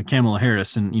Kamala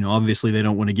Harris. And, obviously they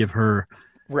don't want to give her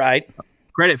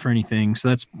credit for anything. So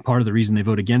that's part of the reason they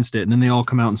vote against it. And then they all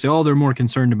come out and say, they're more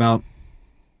concerned about,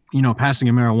 passing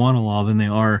a marijuana law than they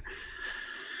are,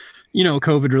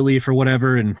 COVID relief or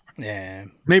whatever. And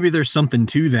maybe there's something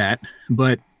to that.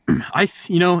 But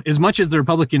as much as the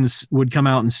Republicans would come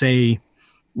out and say,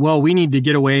 well, we need to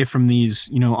get away from these,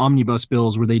 omnibus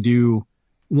bills where they do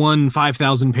one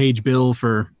 5,000-page bill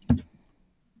for,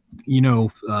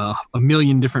 a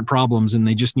million different problems, and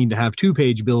they just need to have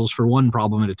 2-page bills for one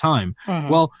problem at a time.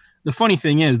 Well, the funny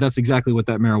thing is that's exactly what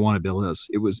that marijuana bill is.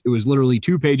 It was literally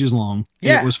 2 pages long.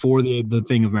 And it was for the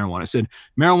thing of marijuana. It said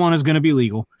marijuana is going to be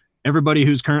legal. Everybody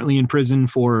who's currently in prison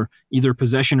for either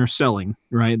possession or selling,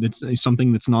 right? That's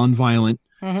something that's nonviolent,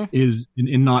 is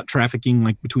in not trafficking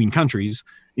like between countries,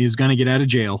 is going to get out of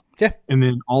jail. Yeah. And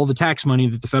then all the tax money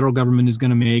that the federal government is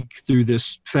going to make through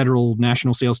this federal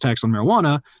national sales tax on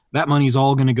marijuana, that money is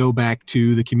all going to go back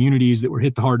to the communities that were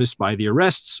hit the hardest by the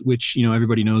arrests, which,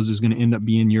 everybody knows is going to end up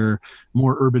being your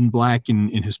more urban Black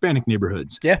and Hispanic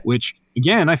neighborhoods. Yeah. Which,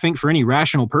 again, I think for any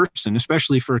rational person,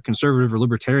 especially for a conservative or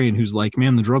libertarian who's like,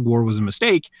 man, the drug war was a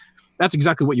mistake, that's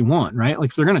exactly what you want, right? Like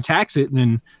if they're going to tax it,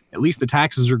 then at least the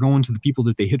taxes are going to the people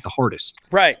that they hit the hardest.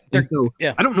 Right. So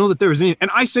I don't know that there was any, and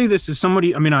I say this as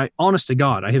somebody, honest to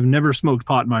God, I have never smoked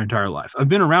pot in my entire life. I've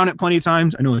been around it plenty of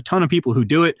times. I know a ton of people who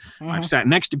do it. I've sat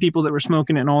next to people that were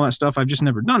smoking it and all that stuff. I've just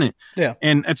never done it. Yeah.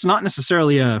 And it's not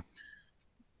necessarily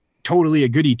totally a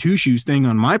goody two shoes thing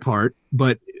on my part,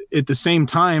 but at the same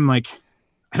time, like,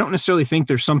 I don't necessarily think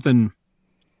there's something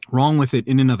wrong with it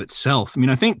in and of itself.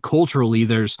 I think culturally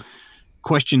there's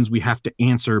questions we have to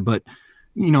answer, but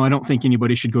I don't think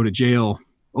anybody should go to jail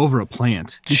over a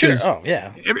plant. Because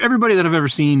everybody that I've ever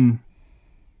seen,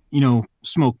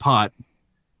 smoke pot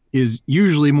is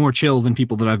usually more chill than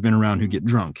people that I've been around who get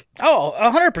drunk.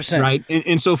 100%. Right.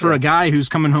 And so for a guy who's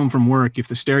coming home from work, if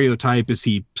the stereotype is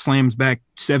he slams back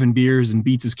 7 beers and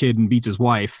beats his kid and beats his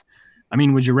wife,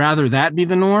 would you rather that be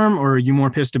the norm, or are you more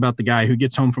pissed about the guy who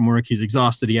gets home from work, he's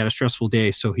exhausted, he had a stressful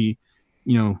day, so he,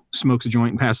 smokes a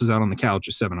joint and passes out on the couch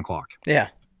at 7:00? Yeah.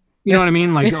 You know what I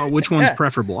mean? Like, which one's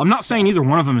preferable? I'm not saying either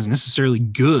one of them is necessarily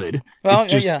good. Well,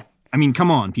 it's just I mean,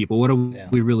 come on, people. What are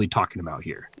we really talking about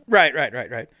here?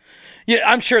 Right. Yeah,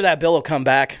 I'm sure that bill will come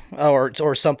back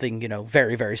or something,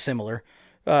 very, very similar.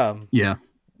 Yeah.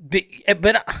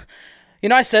 But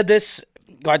I said this,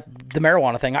 the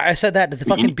marijuana thing. I said that at the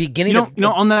fucking beginning.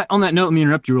 On that note, let me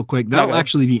interrupt you real quick. That'll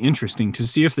actually be interesting to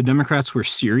see if the Democrats were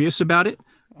serious about it,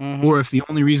 or if the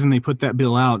only reason they put that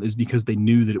bill out is because they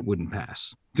knew that it wouldn't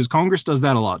pass. Because Congress does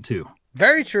that a lot too.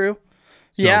 Very true.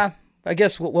 So, yeah, I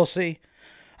guess we'll see.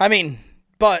 I mean,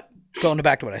 but going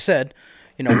back to what I said,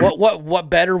 what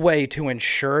better way to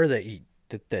ensure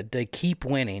that they keep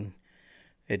winning?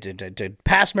 To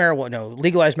pass marijuana,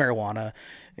 legalize marijuana,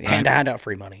 hand out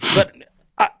free money. But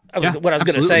what I was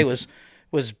going to say was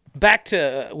back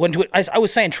to when I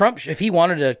was saying Trump, if he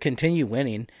wanted to continue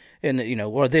winning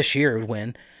or this year would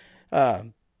win.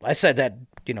 I said that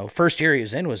first year he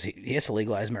was in he has to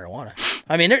legalize marijuana.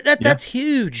 I mean that's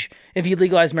huge if you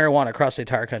legalize marijuana across the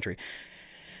entire country.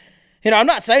 I'm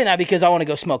not saying that because I want to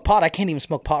go smoke pot. I can't even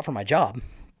smoke pot for my job.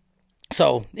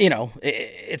 So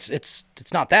it's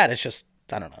not that. It's just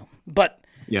I don't know. But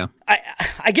yeah,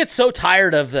 I get so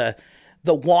tired of the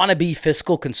wannabe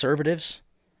fiscal conservatives.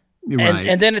 Right.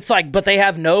 And then it's like, but they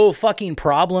have no fucking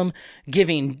problem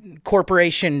giving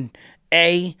Corporation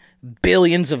A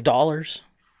billions of dollars.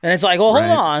 And it's like, well, hold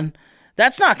on.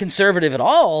 That's not conservative at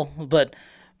all. But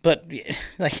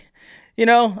like,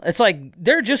 it's like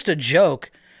they're just a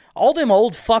joke. All them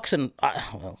old fucks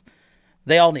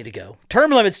they all need to go.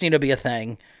 Term limits need to be a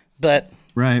thing. But,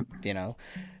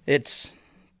 it's,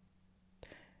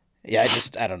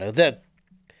 I don't know.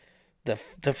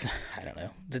 I don't know.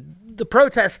 The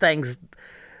protest things,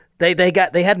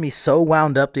 they had me so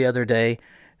wound up the other day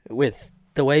with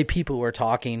the way people were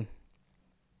talking.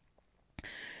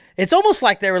 It's almost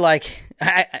like they were like,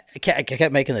 I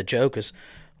kept making the joke is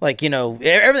like,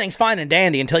 everything's fine and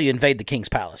dandy until you invade the King's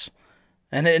Palace.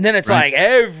 And then it's like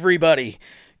everybody,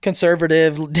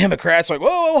 conservative, Democrats, like,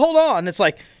 whoa, hold on. It's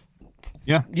like,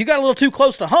 yeah, you got a little too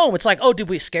close to home. It's like, oh, did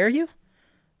we scare you?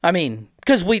 I mean,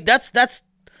 because I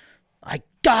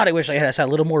wish I had a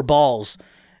little more balls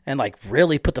and like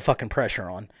really put the fucking pressure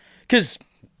on. Because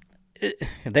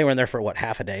they were in there for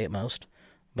half a day at most.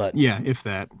 But yeah, if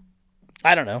that.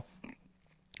 I don't know.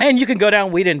 And you can go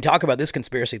down, we didn't talk about this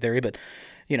conspiracy theory, but,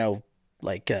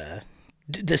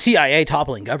 the CIA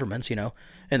toppling governments, in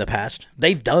the past.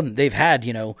 They've had,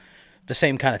 the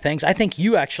same kind of things. I think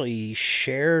you actually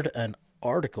shared an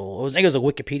article. I think it was a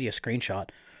Wikipedia screenshot.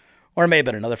 Or it may have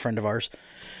been another friend of ours.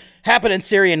 Happened in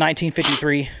Syria in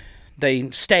 1953. They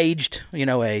staged,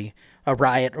 a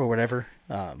riot or whatever.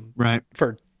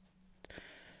 For,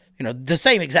 the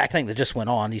same exact thing that just went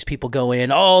on. These people go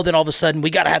in. Oh, then all of a sudden we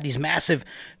got to have these massive,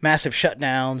 massive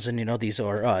shutdowns. And, these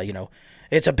are,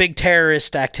 it's a big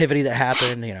terrorist activity that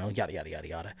happened, yada, yada, yada,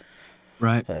 yada.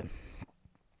 Right.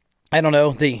 I don't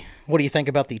know. What do you think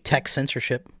about the tech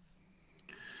censorship?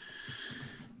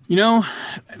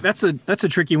 That's a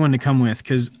tricky one to come with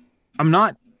because I'm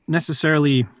not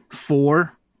necessarily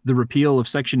for the repeal of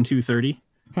Section 230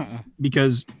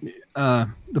 because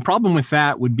the problem with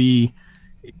that would be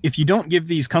if you don't give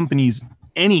these companies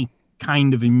any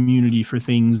kind of immunity for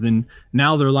things, then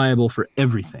now they're liable for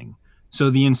everything. So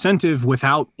the incentive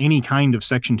without any kind of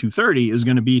Section 230 is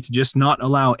going to be to just not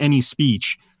allow any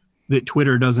speech that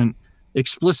Twitter doesn't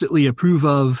explicitly approve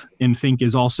of and think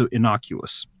is also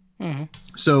innocuous. Mm-hmm.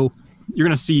 So you're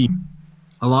going to see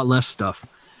a lot less stuff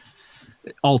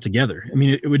altogether. I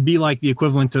mean, it would be like the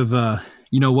equivalent of,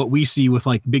 what we see with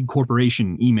like big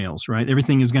corporation emails, right?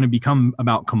 Everything is going to become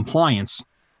about compliance,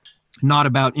 not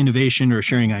about innovation or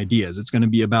sharing ideas. It's going to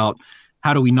be about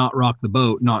how do we not rock the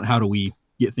boat, not how do we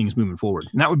get things moving forward.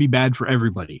 And that would be bad for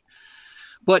everybody.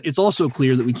 But it's also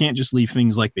clear that we can't just leave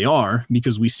things like they are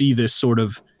because we see this sort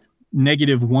of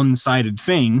negative one-sided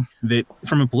thing that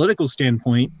from a political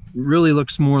standpoint really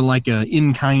looks more like a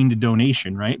in-kind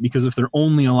donation, right? Because if they're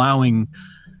only allowing,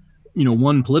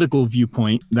 one political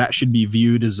viewpoint, that should be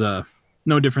viewed as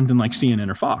no different than like CNN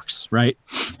or Fox, right?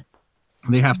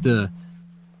 They have to,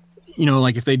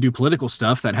 like if they do political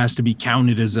stuff, that has to be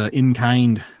counted as a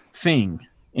in-kind thing.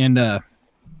 And I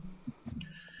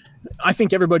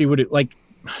think everybody would like,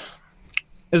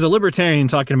 as a libertarian,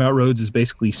 talking about roads is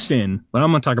basically sin, but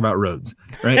I'm going to talk about roads,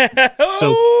 right?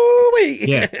 So,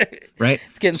 yeah, right.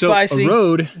 It's getting spicy. A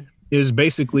road is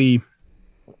basically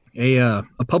a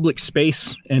public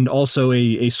space and also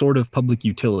a sort of public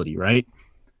utility, right?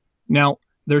 Now,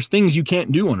 there's things you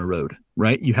can't do on a road,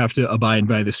 right? You have to abide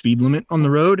by the speed limit on the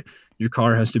road. Your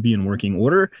car has to be in working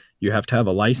order. You have to have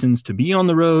a license to be on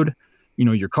the road.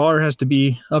 Your car has to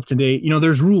be up to date.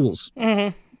 There's rules.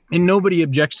 Mm-hmm. and nobody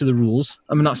objects to the rules.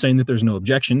 I'm not saying that there's no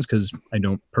objections, because I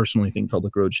don't personally think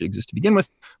public roads should exist to begin with.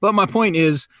 But my point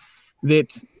is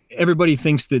that everybody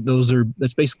thinks that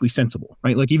that's basically sensible,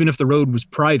 right? Like, even if the road was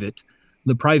private,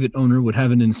 the private owner would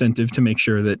have an incentive to make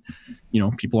sure that,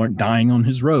 people aren't dying on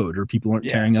his road or people aren't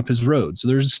tearing up his road. So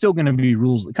there's still going to be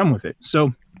rules that come with it.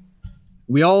 So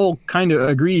we all kind of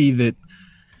agree that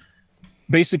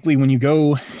basically when you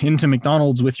go into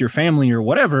McDonald's with your family or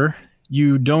whatever,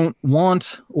 you don't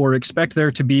want or expect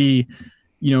there to be,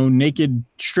 naked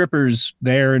strippers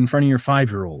there in front of your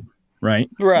 5-year-old, right?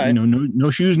 Right. No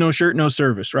shoes, no shirt, no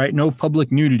service, right? No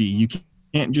public nudity. You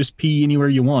can't just pee anywhere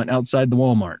you want outside the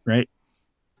Walmart, right?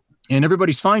 And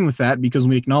everybody's fine with that because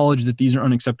we acknowledge that these are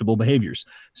unacceptable behaviors.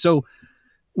 So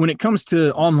when it comes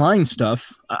to online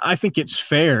stuff, I think it's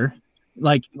fair.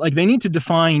 Like they need to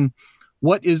define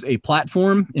what is a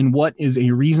platform and what is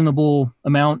a reasonable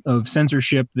amount of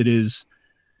censorship that is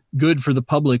good for the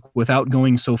public without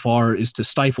going so far as to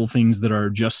stifle things that are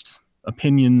just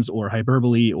opinions or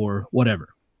hyperbole or whatever.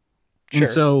 Sure. And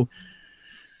so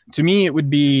to me, it would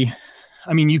be,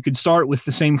 you could start with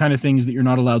the same kind of things that you're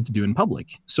not allowed to do in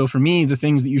public. So for me, the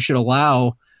things that you should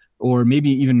allow or maybe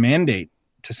even mandate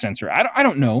to censor, I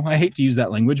don't know. I hate to use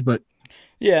that language, but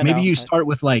maybe you start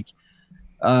with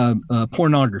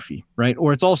pornography, right?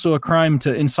 Or it's also a crime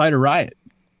to incite a riot,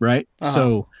 right? Uh-huh.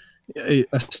 So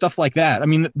stuff like that.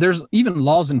 There's even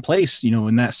laws in place,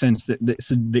 in that sense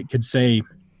that could say,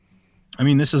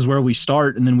 this is where we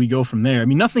start and then we go from there.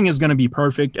 Nothing is going to be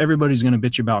perfect. Everybody's going to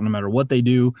bitch about no matter what they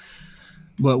do,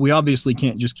 but we obviously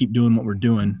can't just keep doing what we're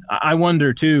doing. I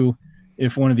wonder too,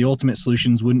 if one of the ultimate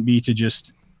solutions wouldn't be to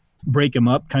just break them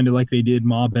up, kind of like they did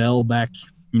Ma Bell back,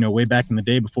 way back in the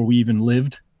day before we even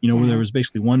lived, where there was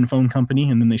basically one phone company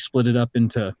and then they split it up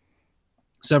into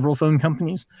several phone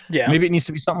companies. Yeah. Maybe it needs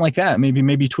to be something like that.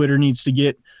 Maybe Twitter needs to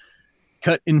get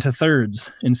cut into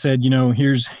thirds and said,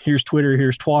 here's Twitter,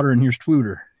 here's Twatter, and here's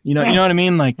Twooter. You know what I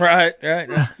mean? Like, right.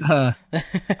 I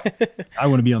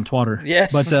want to be on Twatter.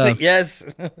 Yes. But, yes.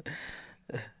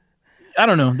 I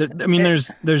don't know.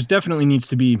 There's definitely needs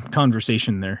to be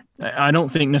conversation there. I don't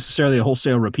think necessarily a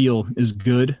wholesale repeal is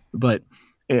good, but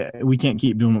we can't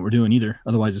keep doing what we're doing either.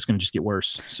 Otherwise, it's going to just get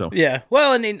worse. So yeah.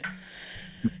 Well,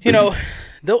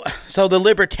 so the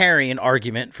libertarian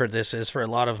argument for this is, for a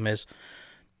lot of them, is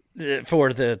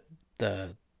for the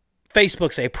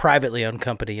Facebook's a privately owned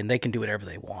company and they can do whatever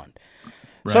they want.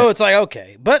 Right. So it's like,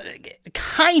 okay, but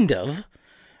kind of.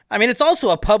 It's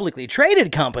also a publicly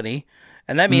traded company,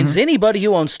 and that means anybody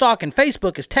who owns stock in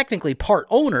Facebook is technically part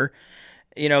owner.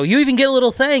 You even get a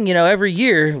little thing, every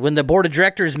year when the board of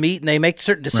directors meet and they make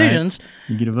certain decisions. Right.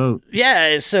 You get a vote.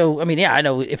 Yeah. So, I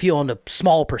know if you own a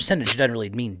small percentage, it doesn't really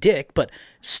mean dick, but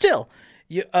still,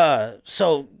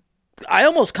 so I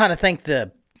almost kind of think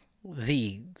the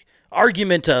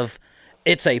argument of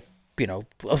it's a,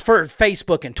 for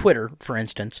Facebook and Twitter, for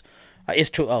instance, is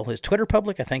Twitter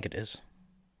public? I think it is.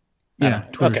 Yeah.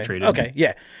 Twitter's traded. Okay.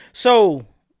 Yeah. So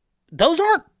those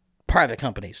aren't private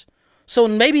companies. So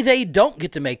maybe they don't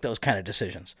get to make those kind of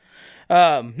decisions.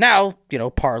 Now,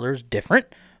 Parler's different,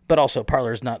 but also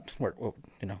Parler's not,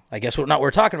 I guess not what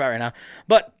we're talking about right now.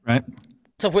 But right.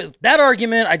 So with that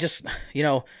argument, I just,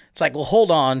 it's like, well,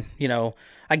 hold on.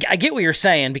 I get what you're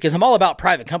saying, because I'm all about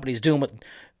private companies doing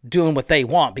what they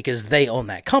want because they own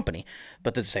that company.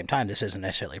 But at the same time, this isn't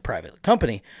necessarily a private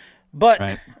company.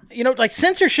 But, like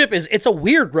censorship it's a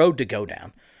weird road to go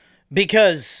down,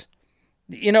 because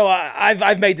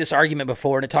I've made this argument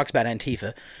before, and it talks about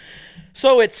Antifa.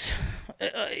 So it's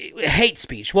hate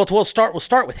speech. Well, we'll start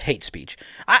with hate speech.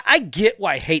 I get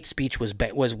why hate speech was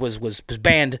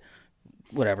banned,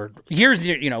 whatever,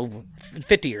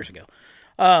 50 years ago.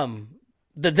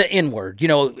 The N-word.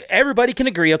 Everybody can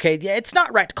agree. Okay, yeah, it's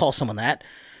not right to call someone that.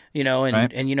 And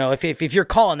if you're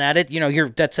calling that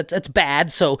that's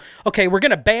bad. So okay, we're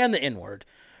gonna ban the N-word.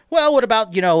 Well, what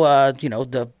about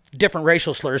the different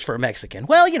racial slurs for a Mexican?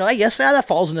 Well, I guess that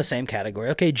falls in the same category.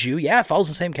 Okay, Jew, yeah, it falls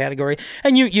in the same category.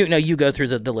 And you go through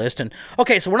the list, and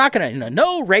okay, so we're not gonna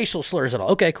no racial slurs at all.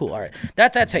 Okay, cool, all right,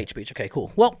 that's hate speech. Okay,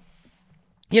 cool. Well,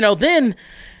 then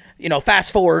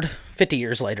fast forward 50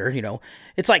 years later,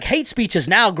 it's like hate speech has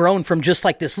now grown from just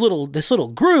like this little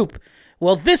group.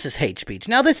 Well, this is hate speech.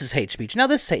 Now this is hate speech. Now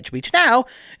this is hate speech. Now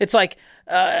it's like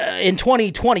in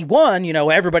 2021,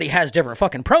 everybody has different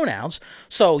fucking pronouns.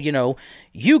 So,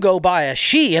 you go by a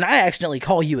she and I accidentally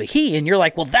call you a he, and you're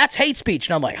like, well, that's hate speech.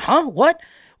 And I'm like, huh? What?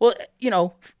 Well,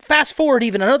 fast forward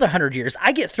even another 100 years,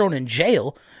 I get thrown in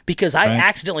jail because I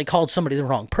accidentally called somebody the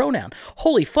wrong pronoun.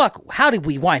 Holy fuck, how did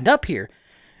we wind up here?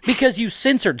 Because you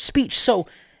censored speech. So,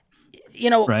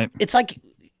 it's like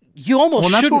you almost well,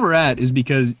 that's shouldn't. where we're at, is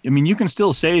because, I mean, you can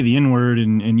still say the N-word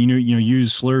and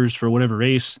use slurs for whatever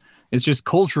race. It's just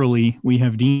culturally we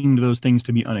have deemed those things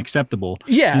to be unacceptable.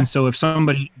 Yeah. And so if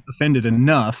somebody is offended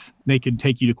enough, they could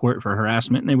take you to court for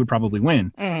harassment and they would probably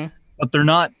win. Mm-hmm. But they're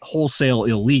not wholesale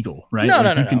illegal, right? No.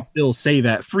 You can still say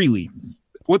that freely.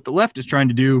 What the left is trying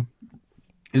to do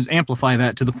is amplify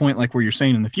that to the point like where you're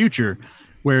saying in the future,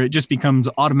 where it just becomes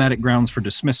automatic grounds for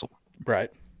dismissal. Right.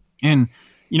 And,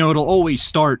 it'll always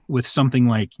start with something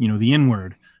like, the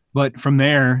N-word. But from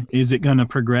there, is it going to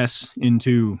progress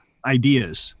into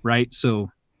ideas, right?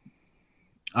 So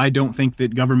I don't think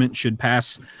that government should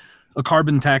pass a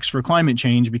carbon tax for climate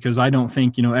change because I don't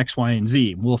think, X, Y, and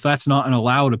Z. Well, if that's not an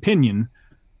allowed opinion,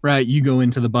 right, you go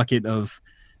into the bucket of,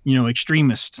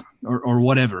 extremist or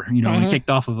whatever, kicked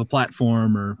off of a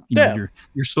platform or, your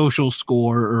social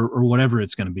score or whatever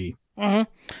it's going to be.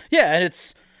 Mm-hmm. Yeah. And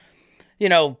it's,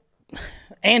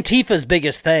 Antifa's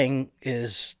biggest thing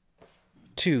is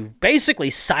to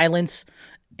basically silence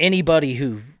anybody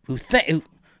who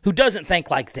doesn't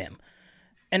think like them.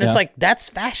 And it's like, that's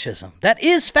fascism. That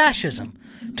is fascism.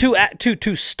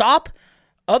 To stop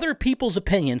other people's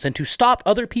opinions and to stop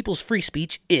other people's free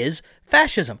speech is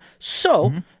fascism.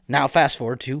 So now fast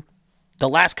forward to the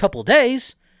last couple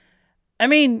days. I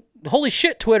mean, holy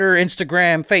shit, Twitter,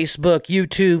 Instagram, Facebook,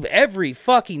 YouTube, every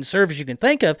fucking service you can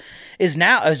think of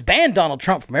has banned Donald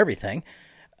Trump from everything.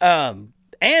 And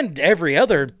every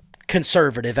other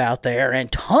conservative out there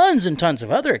and tons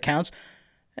of other accounts.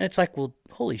 And it's like, well,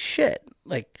 holy shit.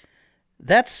 Like,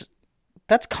 that's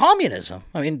communism.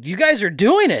 I mean, you guys are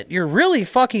doing it. You're really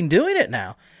fucking doing it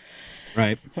now.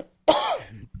 Right.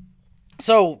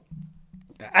 So,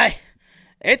 I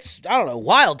don't know,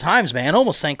 wild times, man. I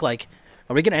almost think, like,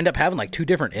 are we going to end up having, like, two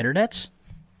different internets?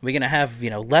 Are we going to have,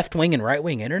 left-wing and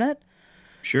right-wing internet?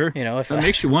 Sure. If that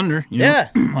makes you wonder.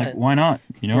 Like, why not?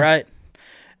 Right.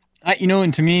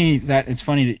 And to me, that it's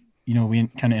funny that, we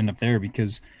kind of end up there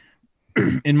because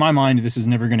in my mind, this is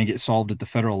never going to get solved at the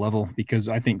federal level because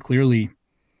I think clearly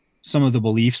some of the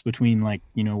beliefs between like,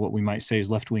 what we might say is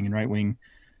left wing and right wing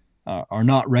are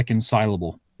not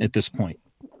reconcilable at this point.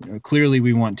 Clearly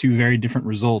we want two very different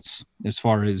results as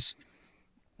far as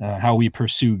how we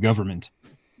pursue government.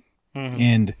 Mm-hmm.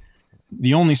 And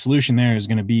the only solution there is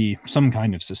going to be some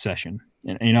kind of secession.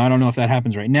 And, I don't know if that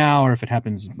happens right now or if it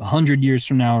happens 100 years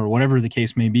from now or whatever the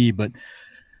case may be, but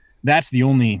that's the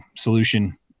only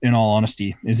solution, in all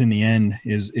honesty, is in the end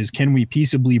is can we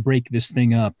peaceably break this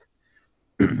thing up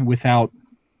without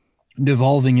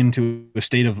devolving into a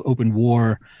state of open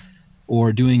war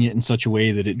or doing it in such a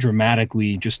way that it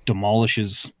dramatically just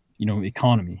demolishes, the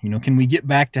economy. Can we get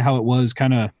back to how it was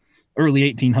kind of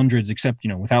early 1800s, except,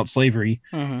 without slavery,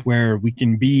 where we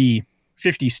can be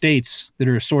 50 states that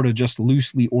are sort of just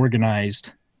loosely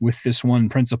organized with this one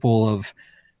principle of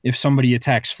if somebody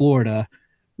attacks Florida,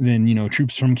 then,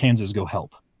 troops from Kansas go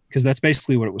help. Because that's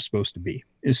basically what it was supposed to be,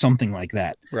 is something like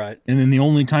that. Right. And then the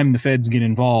only time the feds get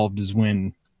involved is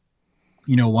when,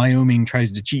 Wyoming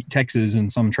tries to cheat Texas in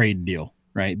some trade deal,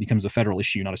 right? It becomes a federal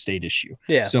issue, not a state issue.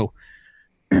 Yeah. So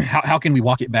how can we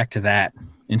walk it back to that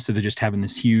instead of just having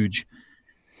this huge,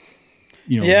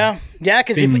 Yeah,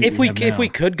 because if we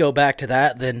could go back to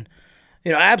that, then,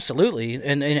 absolutely.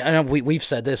 And we've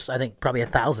said this, I think, probably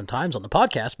 1,000 times on the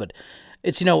podcast, but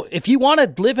it's, if you want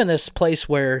to live in this place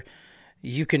where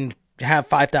you can have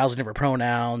 5,000 different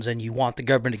pronouns and you want the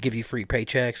government to give you free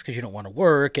paychecks because you don't want to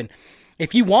work. And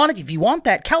if you want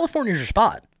that, California's your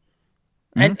spot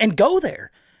and go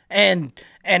there. And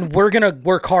we're going to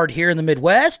work hard here in the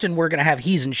Midwest and we're going to have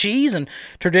he's and she's and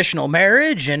traditional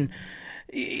marriage. And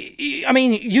I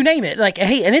mean, you name it. Like,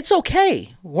 hey, and it's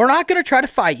okay. We're not going to try to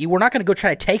fight you. We're not going to go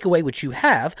try to take away what you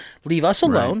have. Leave us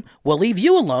alone. Right. We'll leave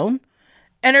you alone.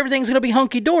 And everything's going to be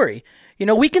hunky-dory.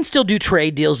 We can still do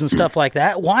trade deals and stuff like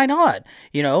that. Why not?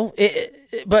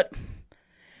 But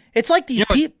it's like these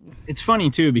people. It's funny,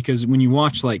 too, because when you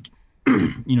watch, like,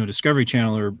 Discovery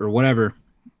Channel or whatever,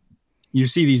 you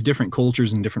see these different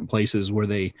cultures in different places where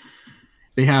they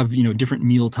have, different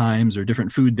meal times or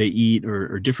different food they eat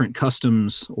or different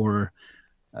customs or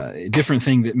a different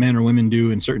thing that men or women do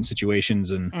in certain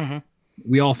situations. And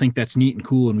we all think that's neat and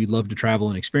cool and we'd love to travel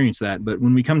and experience that. But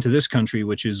when we come to this country,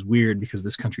 which is weird because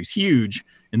this country's huge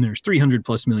and there's 300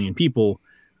 plus million people,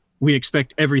 we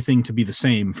expect everything to be the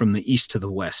same from the east to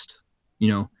the west,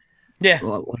 Yeah.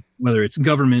 Whether it's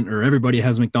government or everybody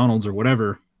has McDonald's or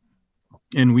whatever.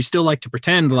 And we still like to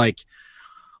pretend like,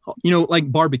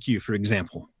 like barbecue, for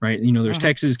example, right? There's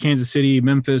Texas, Kansas City,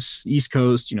 Memphis, East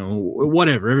Coast,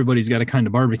 whatever. Everybody's got a kind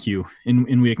of barbecue.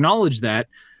 And we acknowledge that.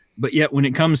 But yet when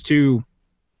it comes to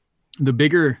the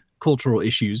bigger cultural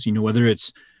issues, whether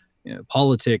it's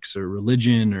politics or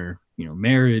religion or,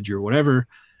 marriage or whatever,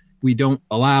 we don't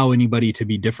allow anybody to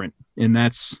be different. And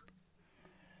that's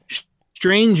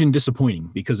strange and disappointing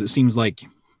because it seems like,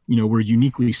 we're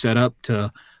uniquely set up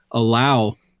to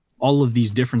allow all of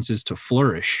these differences to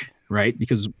flourish, right?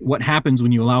 Because what happens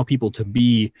when you allow people to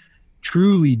be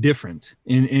truly different,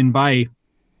 and by,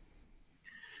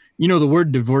 the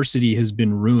word diversity has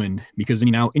been ruined because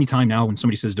anytime now when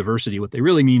somebody says diversity, what they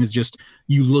really mean is just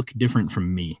you look different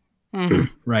from me,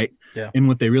 right? Yeah. And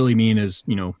what they really mean is,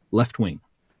 left wing,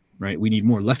 right? We need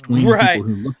more left wing people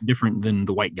who look different than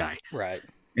the white guy, right?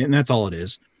 And that's all it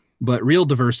is. But real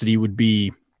diversity would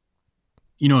be,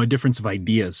 a difference of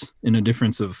ideas and a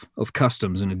difference of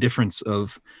customs and a difference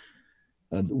of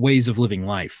ways of living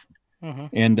life. Mm-hmm.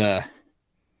 And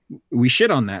we shit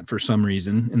on that for some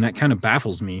reason, and that kind of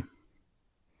baffles me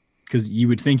because you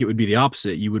would think it would be the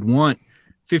opposite. You would want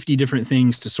 50 different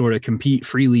things to sort of compete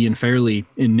freely and fairly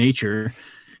in nature,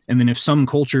 and then if some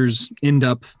cultures end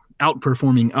up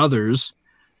outperforming others,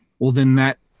 well, then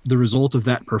the result of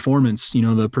that performance,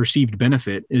 the perceived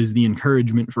benefit is the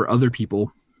encouragement for other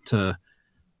people to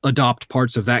adopt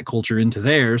parts of that culture into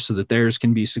theirs so that theirs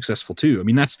can be successful too. I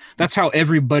mean, that's how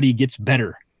everybody gets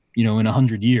better, in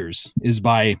 100 years, is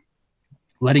by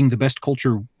letting the best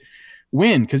culture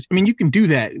win. Because, you can do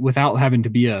that without having to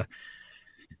be a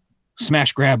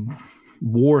smash grab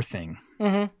war thing.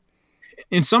 Mm-hmm.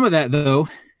 And some of that, though,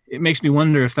 it makes me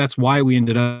wonder if that's why we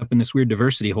ended up in this weird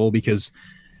diversity hole, because,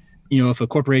 if a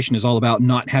corporation is all about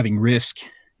not having risk,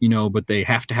 but they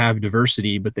have to have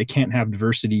diversity, but they can't have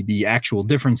diversity be actual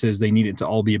differences, they need it to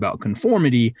all be about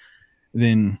conformity,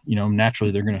 then,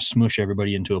 naturally they're going to smush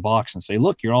everybody into a box and say,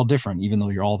 look, you're all different, even though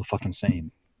you're all the fucking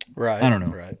same. Right. I don't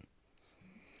know. Right.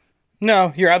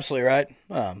 No, you're absolutely right.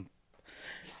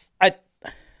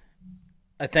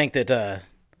 I think that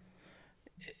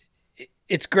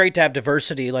it's great to have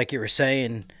diversity, like you were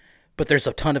saying, but there's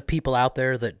a ton of people out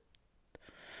there that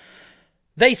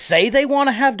they say they want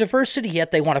to have diversity,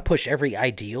 yet they want to push every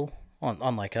ideal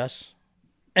on like us.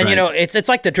 And, right. It's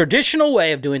like the traditional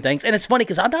way of doing things. And it's funny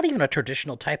because I'm not even a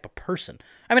traditional type of person.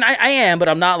 I mean, I am, but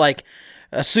I'm not like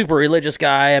a super religious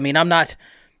guy. I mean, I'm not,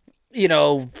 I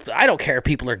don't care if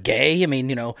people are gay. I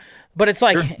mean, but it's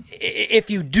like, sure. if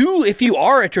you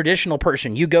are a traditional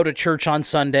person, you go to church on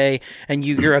Sunday and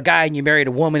you're a guy and you married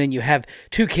a woman and you have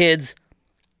 2 kids,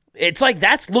 it's like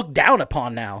that's looked down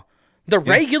upon now. The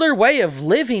regular way of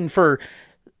living for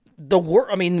the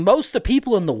world, most of the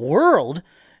people in the world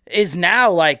is now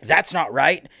like, that's not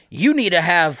right. You need to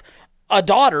have a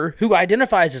daughter who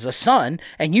identifies as a son,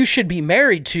 and you should be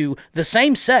married to the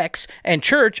same sex, and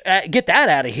church, get that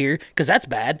out of here, because that's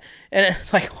bad. And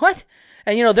it's like, what?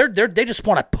 And, they just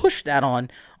want to push that on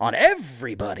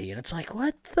everybody. And it's like,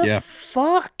 what the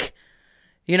fuck?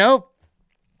 I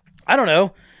don't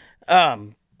know.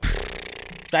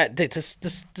 That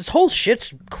this whole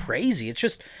shit's crazy. It's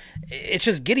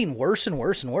just getting worse and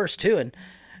worse and worse too. And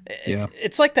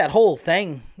it's like that whole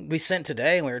thing we sent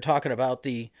today when we were talking about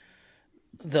the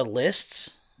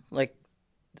lists. Like,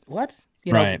 what?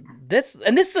 Right. This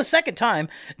is the second time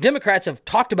Democrats have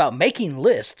talked about making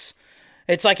lists.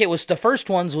 It's like it was the first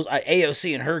ones was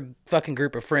AOC and her fucking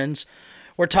group of friends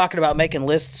were talking about making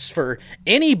lists for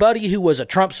anybody who was a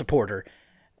Trump supporter.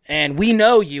 And we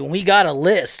know you, and we got a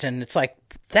list, and it's like,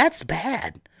 that's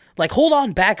bad. Like, hold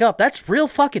on, back up. That's real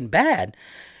fucking bad.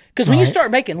 Because when you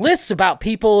start making lists about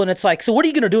people, and it's like, so what are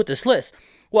you going to do with this list?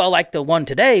 Well, like the one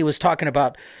today was talking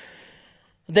about,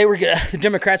 the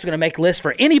Democrats were going to make lists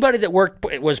for anybody that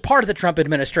was part of the Trump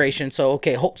administration. So,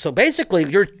 okay, so basically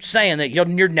you're saying that you're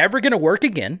never going to work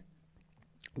again.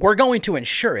 We're going to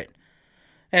insure it.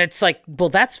 And it's like, well,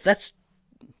 that's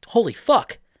holy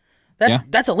fuck.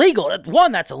 That's illegal.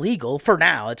 One, that's illegal. For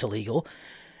now, it's illegal.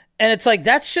 And it's like,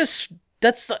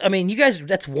 you guys,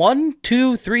 that's 1,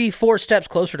 2, 3, 4 steps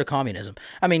closer to communism.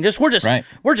 I mean,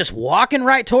 we're just walking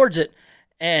right towards it.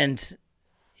 And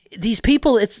these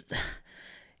people,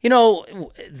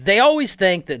 they always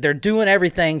think that they're doing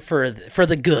everything for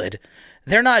the good.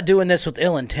 They're not doing this with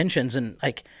ill intentions. And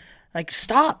like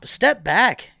step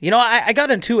back. I got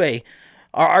into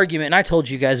our argument, and I told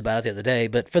you guys about it the other day,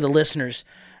 but for the listeners,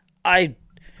 I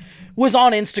was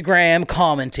on Instagram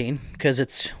commenting, because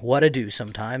it's what I do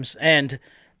sometimes, and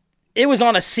it was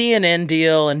on a CNN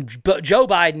deal, and Joe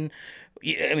Biden,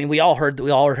 we all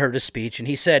heard his speech, and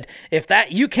he said,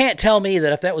 you can't tell me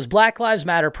that if that was Black Lives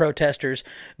Matter protesters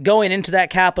going into that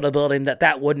Capitol building,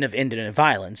 that wouldn't have ended in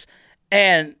violence.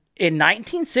 And in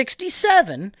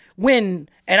 1967, and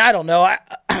I don't know,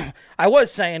 I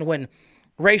was saying when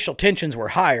racial tensions were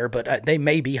higher, but they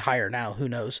may be higher now, who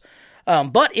knows.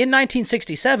 But in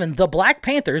 1967, the Black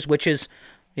Panthers, which is,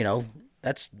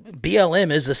 that's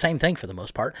BLM is the same thing for the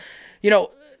most part.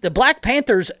 The Black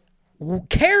Panthers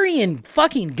carrying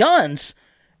fucking guns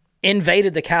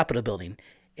invaded the Capitol building.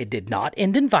 It did not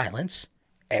end in violence.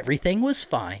 Everything was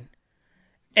fine.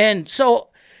 And so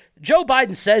Joe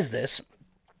Biden says this,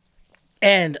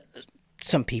 and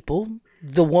some people,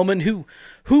 the woman who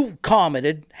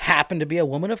commented happened to be a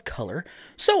woman of color.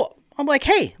 So I'm like,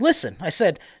 hey, listen. I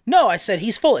said,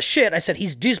 he's full of shit. I said,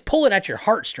 he's just pulling at your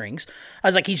heartstrings. I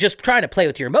was like, he's just trying to play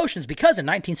with your emotions because in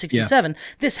 1967,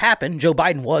 this happened. Joe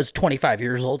Biden was 25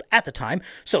 years old at the time.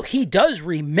 So he does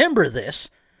remember this.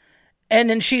 And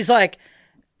then she's like,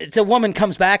 the woman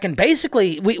comes back and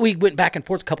basically we went back and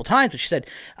forth a couple times, but she said,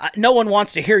 no one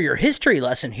wants to hear your history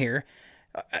lesson here.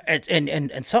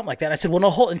 And something like that. I said, well,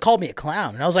 no, and called me a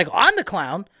clown. And I was like, I'm the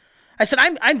clown. I said,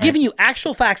 I'm giving you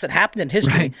actual facts that happened in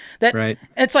history. And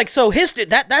it's like, so history,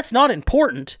 that's not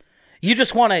important. You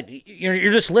just want to,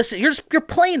 you're just listening. You're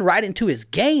playing right into his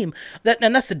game.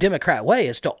 And that's the Democrat way,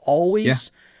 is to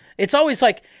always, it's always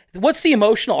like, what's the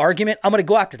emotional argument? I'm going to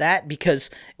go after that because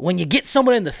when you get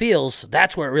someone in the feels,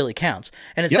 that's where it really counts.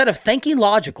 And instead of thinking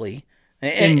logically,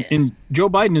 and Joe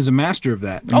Biden is a master of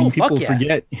that. I mean, people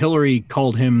forget Hillary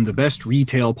called him the best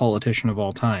retail politician of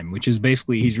all time, which is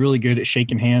basically he's really good at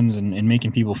shaking hands and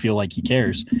making people feel like he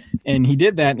cares. And he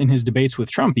did that in his debates with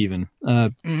Trump even.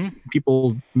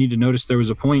 People need to notice there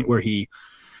was a point where he,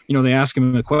 they ask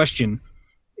him a question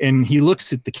and he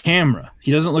looks at the camera.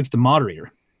 He doesn't look at the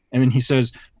moderator. And then he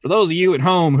says, for those of you at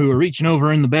home who are reaching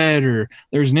over in the bed or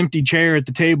there's an empty chair at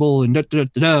the table and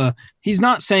he's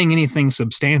not saying anything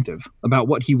substantive about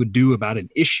what he would do about an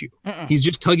issue. He's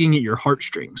just tugging at your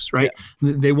heartstrings, right?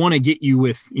 Yeah. They want to get you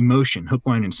with emotion, hook,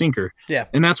 line, and sinker. Yeah.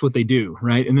 And that's what they do,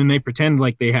 right? And then they pretend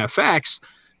like they have facts,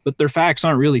 but their facts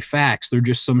aren't really facts. They're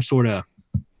just some sort of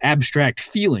abstract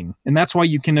feeling. And that's why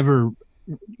you can never,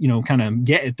 kind of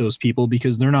get at those people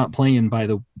because they're not playing by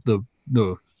the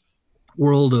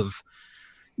world of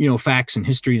facts and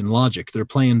history and logic. They're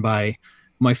playing by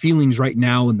my feelings right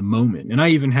now in the moment. And I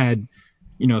even had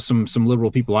some liberal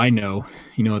people I know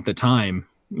at the time,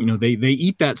 they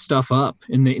eat that stuff up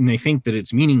and they think that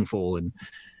it's meaningful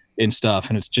and stuff,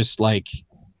 and it's just like,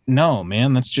 no,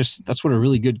 man, that's what a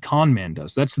really good con man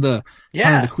does. That's the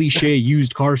kind of the cliche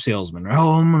used car salesman.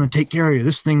 Oh, I'm gonna take care of you,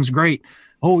 this thing's great.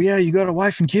 Oh, yeah, you got a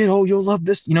wife and kid. Oh, you'll love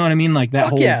this. You know what I mean? Like that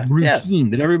whole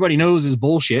routine that everybody knows is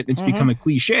bullshit. It's become a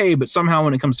cliche, but somehow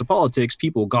when it comes to politics,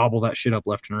 people gobble that shit up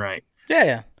left and right.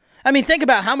 Yeah. I mean, think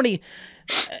about how many,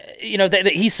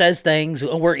 he says things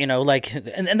where,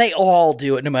 and they all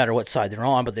do it no matter what side they're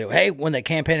on. But when they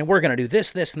campaign, we're going to do this,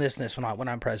 this, and this, and this when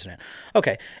I'm president.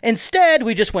 Okay. Instead,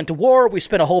 we just went to war. We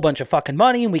spent a whole bunch of fucking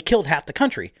money and we killed half the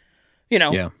country,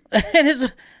 And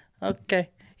it's okay.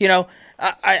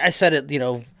 I said it,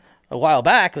 a while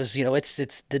back was,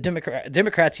 it's the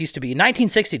Democrats used to be, in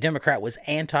 1960, Democrat was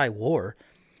anti-war,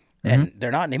 and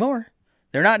they're not anymore.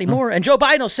 They're not anymore. And Joe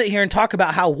Biden will sit here and talk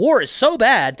about how war is so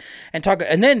bad and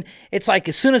then it's like,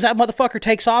 as soon as that motherfucker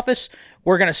takes office,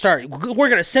 we're going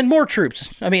to send more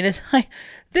troops. I mean, it's like,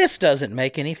 this doesn't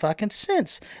make any fucking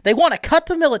sense. They want to cut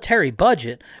the military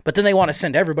budget, but then they want to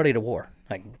send everybody to war.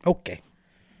 Like, okay.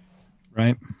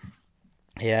 Right.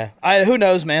 Yeah, who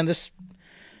knows, man?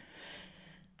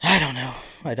 I don't know.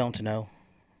 I don't know.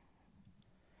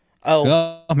 Oh,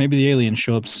 well, maybe the aliens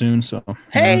show up soon. So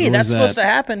hey, that's supposed to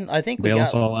happen. I think we bail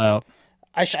us all out.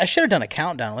 I should have done a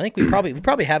countdown. I think we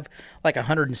probably have like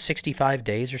 165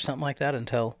 days or something like that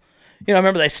until,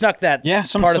 remember they snuck that. Yeah,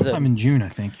 sometime in June, I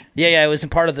think. Yeah, it was in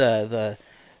part of the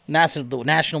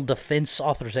National Defense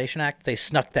Authorization Act. They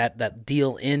snuck that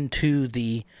deal into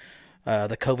the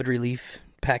COVID relief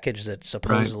package that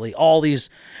supposedly all these,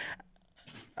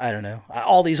 I don't know,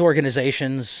 all these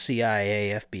organizations,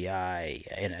 CIA,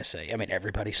 FBI, NSA, I mean,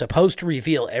 everybody's supposed to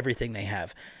reveal everything they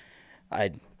have.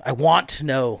 I want to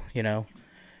know,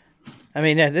 I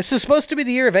mean, this is supposed to be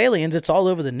the year of aliens. It's all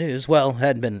over the news. Well, it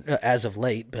hadn't been as of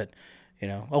late, but,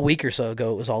 a week or so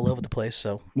ago, it was all over the place.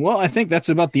 So, well, I think that's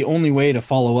about the only way to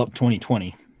follow up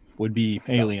 2020 would be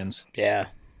aliens. Yeah.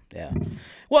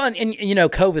 Well, and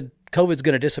COVID's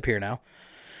going to disappear now.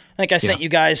 I think I sent you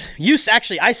guys.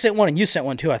 I sent one and you sent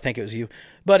one too. I think it was you.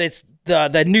 But it's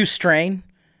the new strain.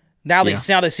 Now the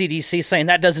CDC saying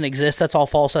that doesn't exist. That's all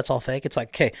false. That's all fake. It's like,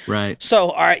 okay. Right.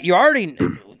 So, all right, you already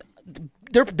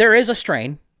there is a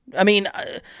strain. I mean,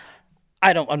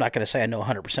 I'm not going to say I know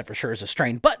 100% for sure is a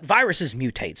strain, but viruses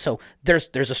mutate. So there's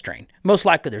a strain. Most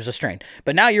likely there's a strain.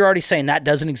 But now you're already saying that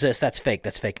doesn't exist. That's fake.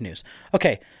 That's fake news.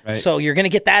 Okay. Right. So you're going to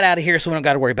get that out of here so we don't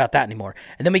got to worry about that anymore.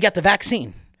 And then we got the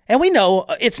vaccine. And we know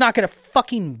it's not going to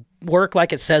fucking work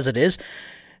like it says it is,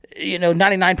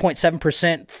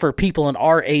 99.7% for people in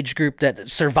our age group that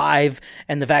survive,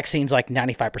 and the vaccine's like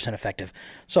 95% effective.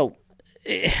 So,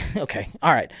 okay,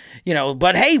 all right,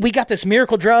 but hey, we got this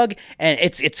miracle drug, and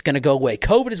it's going to go away.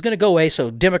 COVID is going to go away,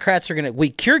 so Democrats we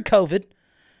cured COVID.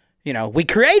 We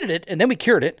created it, and then we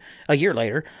cured it a year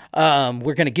later.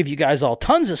 We're going to give you guys all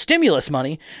tons of stimulus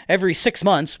money every 6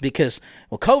 months because,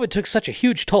 COVID took such a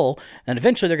huge toll, and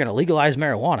eventually they're going to legalize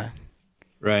marijuana.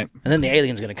 Right. And then the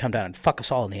alien's going to come down and fuck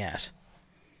us all in the ass.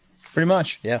 Pretty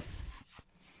much. Yeah.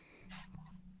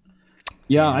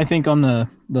 Yeah, I think on the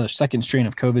second strain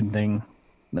of COVID thing,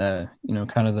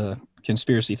 kind of the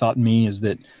conspiracy thought in me is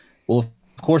that, well,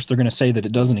 of course they're going to say that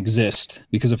it doesn't exist,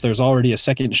 because if there's already a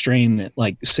second strain that,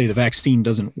 like, say the vaccine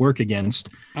doesn't work against,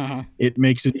 it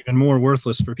makes it even more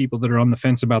worthless for people that are on the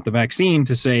fence about the vaccine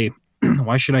to say,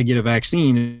 why should I get a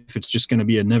vaccine if it's just going to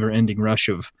be a never-ending rush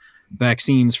of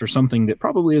vaccines for something that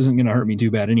probably isn't going to hurt me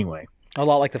too bad anyway. A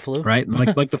lot like the flu. Right?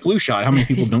 Like the flu shot. How many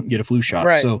people don't get a flu shot?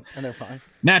 Right. So and they're fine.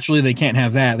 Naturally, they can't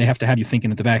have that. They have to have you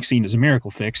thinking that the vaccine is a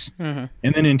miracle fix. And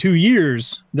then in 2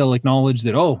 years, they'll acknowledge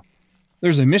that,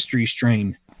 there's a mystery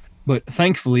strain. But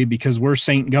thankfully, because we're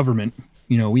saint government,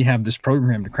 we have this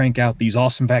program to crank out these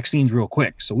awesome vaccines real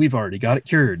quick. So we've already got it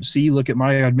cured. See, look at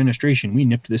my administration. We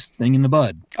nipped this thing in the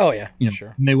bud. Oh, yeah.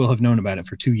 Sure. And they will have known about it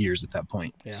for 2 years at that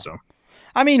point. Yeah. So,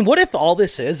 I mean, what if all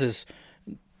this is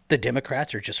the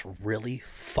Democrats are just really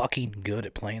fucking good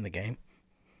at playing the game?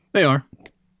 They are.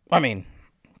 I mean,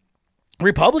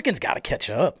 Republicans got to catch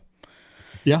up.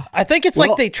 Yeah. I think it's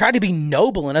like they try to be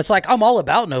noble, and it's like, I'm all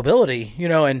about nobility,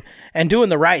 and doing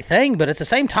the right thing. But at the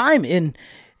same time,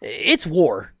 it's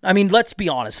war. I mean, let's be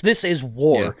honest. This is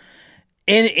war.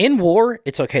 Yeah. In war,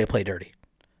 it's okay to play dirty.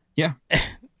 Yeah.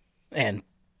 And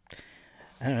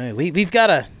I don't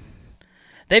know.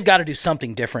 They've got to do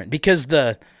something different, because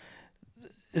all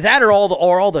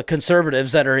the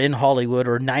conservatives that are in Hollywood,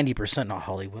 or 90%, not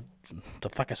Hollywood. What the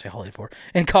fuck I say Hollywood for?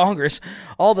 In Congress,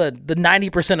 all the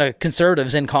 90% of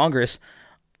conservatives in Congress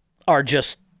are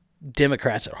just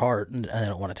Democrats at heart, and they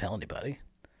don't want to tell anybody.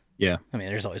 Yeah. I mean,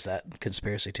 there's always that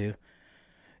conspiracy too.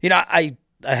 I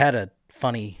had a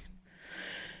funny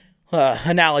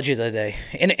analogy the other day.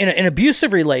 In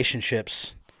abusive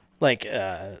relationships, like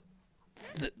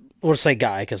we'll say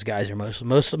guy, because guys are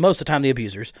most of the time the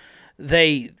abusers.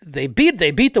 They beat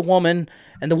the woman,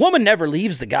 and the woman never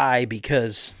leaves the guy,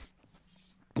 because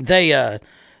the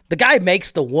guy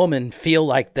makes the woman feel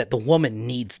like that the woman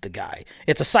needs the guy.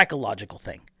 It's a psychological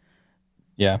thing.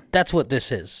 Yeah. That's what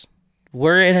this is.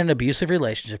 We're in an abusive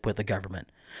relationship with the government.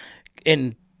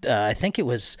 And I think it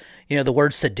was, the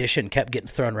word sedition kept getting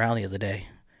thrown around the other day.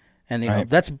 And,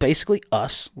 that's basically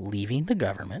us leaving the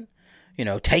government,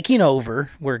 taking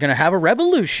over. We're going to have a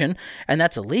revolution, and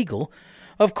that's illegal,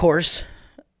 of course.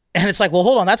 And it's like, well,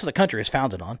 hold on, that's what the country is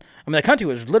founded on. I mean, the country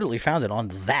was literally founded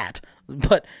on that.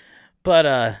 But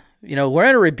we're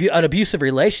in an abusive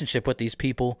relationship with these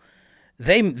people.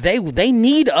 They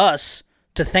need us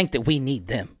to think that we need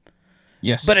them.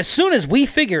 Yes. But as soon as we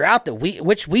figure out that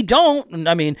which we don't,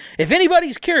 I mean, if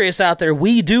anybody's curious out there,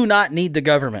 we do not need the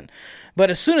government. But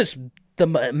as soon as the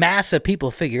mass of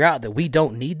people figure out that we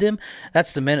don't need them,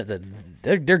 that's the minute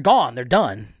that they're gone. They're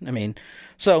done. I mean,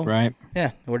 so right.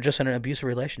 Yeah, we're just in an abusive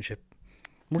relationship.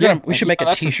 We should make a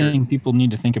T-shirt. T-shirt. That's the thing people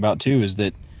need to think about too, is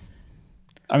that,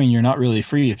 I mean, you're not really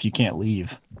free if you can't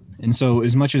leave. And so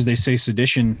as much as they say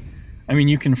sedition, I mean,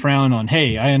 you can frown on,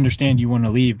 hey, I understand you want to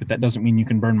leave, but that doesn't mean you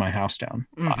can burn my house down.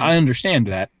 Mm-hmm. I understand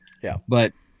that. Yeah.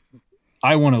 But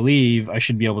I want to leave. I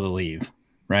should be able to leave.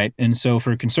 Right. And so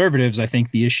for conservatives, I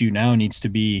think the issue now needs to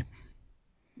be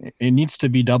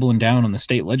doubling down on the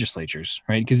state legislatures.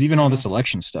 Right. Because even all this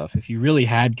election stuff, if you really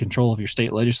had control of your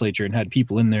state legislature and had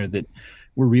people in there that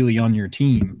were really on your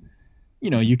team,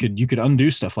 you could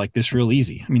undo stuff like this real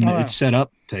easy. I mean, it's set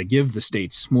up to give the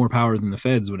states more power than the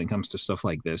feds when it comes to stuff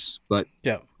like this. But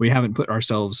we haven't put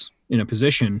ourselves in a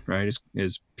position, right,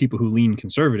 as people who lean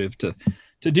conservative to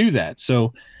do that.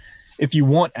 So if you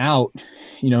want out,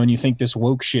 and you think this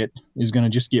woke shit is going to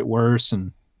just get worse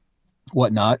and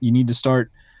whatnot, you need to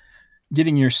start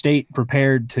getting your state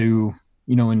prepared to,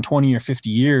 in 20 or 50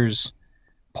 years,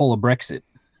 pull a Brexit.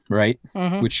 Right.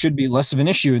 Mm-hmm. Which should be less of an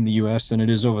issue in the U.S. than it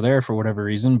is over there for whatever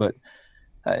reason. But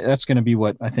that's going to be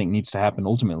what I think needs to happen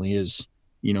ultimately is,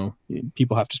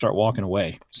 people have to start walking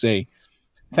away, say,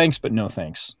 thanks, but no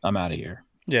thanks. I'm out of here.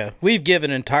 Yeah. We've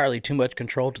given entirely too much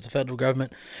control to the federal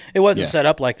government. It wasn't set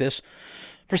up like this.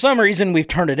 For some reason, we've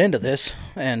turned it into this.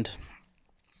 And,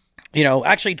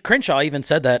 actually, Crenshaw even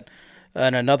said that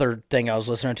in another thing I was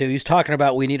listening to. He was talking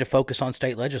about we need to focus on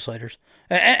state legislators.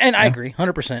 And I agree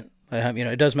 100%.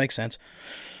 It does make sense.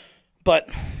 But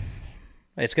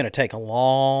it's going to take a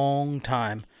long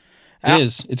time. It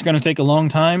is. It's going to take a long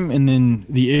time, and then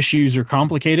the issues are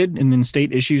complicated, and then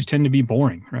state issues tend to be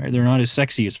boring, right? They're not as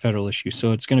sexy as federal issues,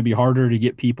 so it's going to be harder to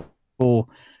get people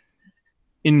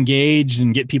engaged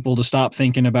and get people to stop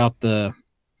thinking about the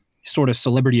sort of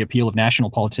celebrity appeal of national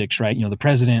politics, right? You know, the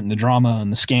president and the drama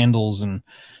and the scandals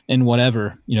and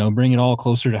whatever, you know, bring it all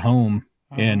closer to home.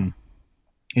 And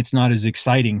it's not as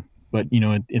exciting, but, you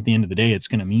know, at the end of the day, it's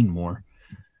going to mean more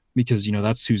because, you know,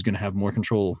 that's who's going to have more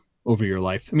control over your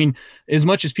life. I mean, as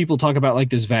much as people talk about like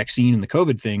this vaccine and the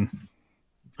COVID thing,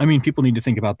 I mean, people need to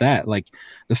think about that. Like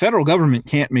the federal government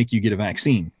can't make you get a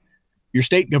vaccine. Your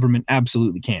state government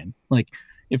absolutely can. Like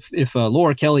if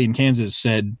Laura Kelly in Kansas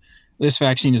said this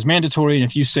vaccine is mandatory, and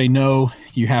if you say no,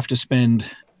 you have to spend,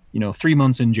 3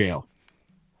 months in jail.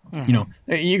 You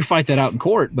can fight that out in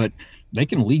court, but they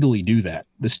can legally do that.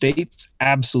 The states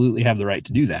absolutely have the right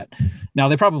to do that. Now,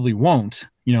 they probably won't.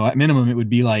 At minimum, it would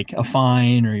be like a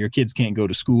fine, or your kids can't go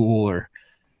to school, or,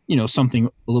 something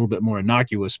a little bit more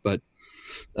innocuous. But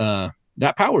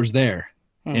that power's there.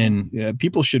 And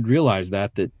people should realize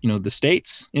that the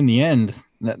states, in the end,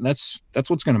 that's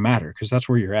what's going to matter, because that's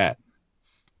where you're at.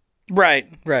 Right.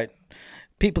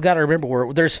 People got to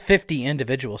remember there's 50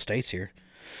 individual states here.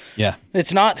 Yeah.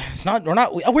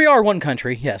 We are one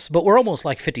country, yes, but we're almost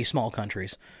like 50 small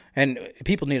countries. And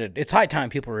it's high time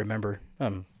people remember.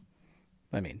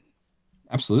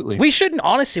 Absolutely. We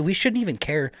shouldn't even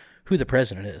care who the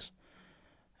president is.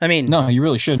 No, you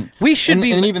really shouldn't. We should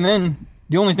be. And even then,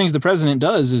 the only things the president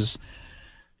does is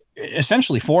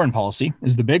essentially foreign policy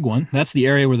is the big one. That's the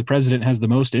area where the president has the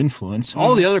most influence.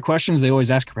 All the other questions they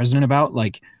always ask a president about,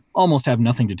 almost have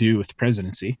nothing to do with the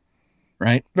presidency.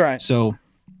 Right. So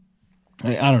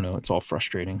I don't know. It's all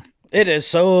frustrating. It is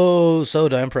so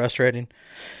damn frustrating.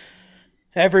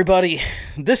 Everybody,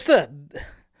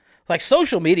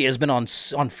 social media has been on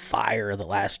fire the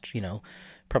last,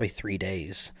 probably 3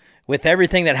 days with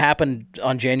everything that happened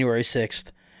on January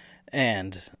 6th.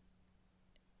 And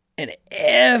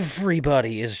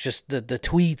everybody is just the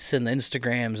tweets and the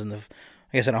Instagrams and I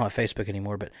guess I don't have Facebook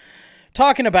anymore, but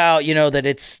talking about,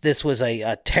 that this was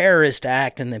a terrorist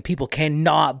act, and then people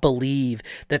cannot believe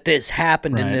that this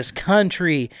happened in this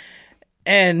country.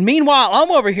 And meanwhile,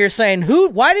 I'm over here saying,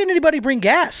 why didn't anybody bring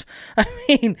gas?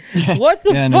 What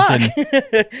the fuck?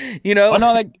 No, Well,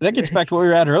 no, that gets back to where we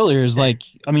were at earlier is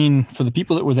for the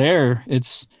people that were there,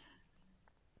 it's,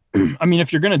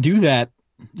 if you're going to do that,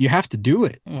 you have to do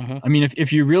it.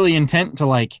 If you're really intent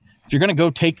to if you're going to go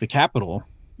take the Capitol,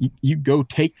 you go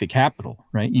take the Capitol,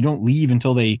 right? You don't leave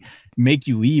until they make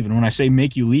you leave. And when I say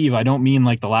make you leave, I don't mean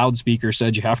the loudspeaker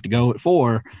said you have to go at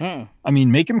 4.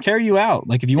 Make them carry you out.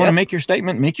 If you want to make your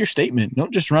statement, make your statement.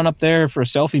 Don't just run up there for a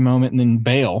selfie moment and then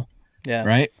bail. Yeah.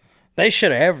 Right. They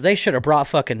should have brought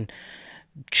fucking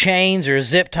chains or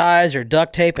zip ties or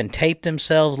duct tape and taped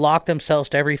themselves, locked themselves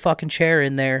to every fucking chair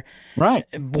in there. Right.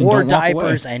 Wore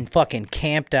diapers and fucking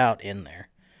camped out in there.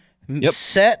 Yep.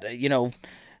 Set, I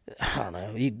don't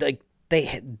know.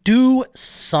 They do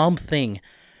something.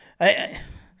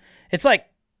 It's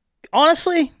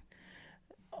honestly,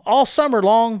 all summer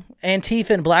long,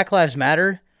 Antifa and Black Lives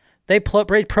Matter, they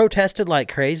protested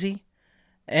like crazy.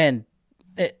 And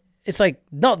it's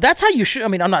no, that's how you should.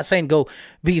 I'm not saying go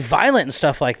be violent and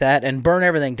stuff like that and burn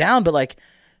everything down, but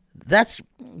that's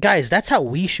how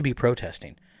we should be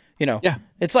protesting. Yeah.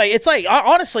 It's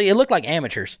honestly, it looked like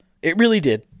amateurs. It really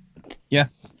did. Yeah.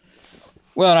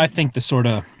 Well, I think the sort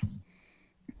of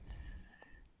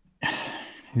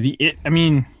the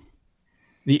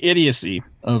idiocy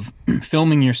of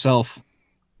filming yourself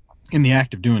in the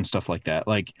act of doing stuff like that.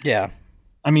 Yeah.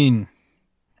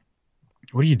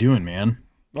 What are you doing, man?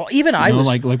 Well, even I was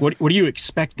what are you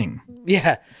expecting?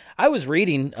 Yeah, I was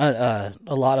reading a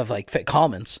lot of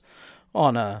comments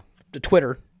on the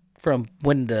Twitter from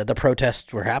when the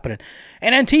protests were happening,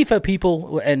 and Antifa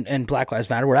people and Black Lives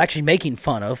Matter were actually making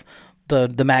fun of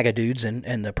the MAGA dudes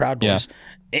and the Proud Boys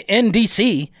in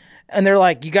DC, and they're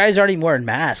like, you guys aren't even wearing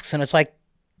masks, and it's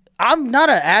I'm not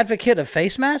an advocate of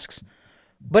face masks,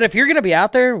 but if you're going to be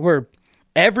out there where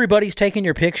everybody's taking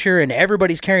your picture and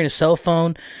everybody's carrying a cell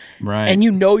phone, right, and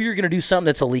you're going to do something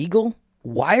that's illegal,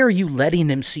 why are you letting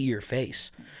them see your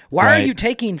face? Why are you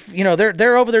taking,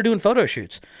 they're over there doing photo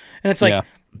shoots, and it's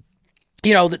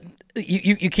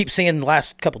you keep seeing the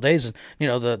last couple of days,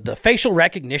 the facial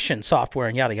recognition software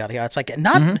and yada, yada, yada. It's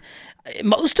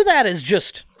most of that is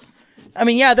just,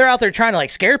 they're out there trying to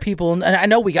scare people. And I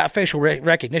know we got facial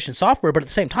recognition software, but at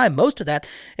the same time, most of that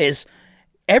is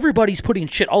everybody's putting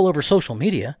shit all over social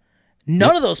media.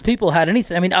 None of those people had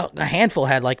anything. A handful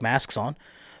had masks on,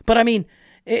 but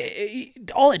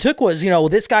all it took was,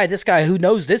 this guy who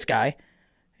knows this guy,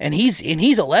 and he's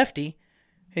a lefty.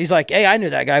 He's like, hey, I knew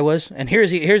that guy was, and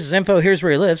here's his info, here's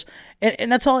where he lives,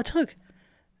 and that's all it took.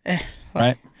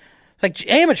 Right. Like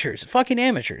amateurs, fucking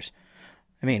amateurs.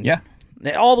 I mean, yeah,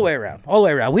 all the way around.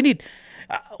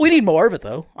 We need more of it,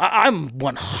 though. I'm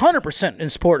 100% in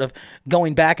support of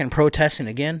going back and protesting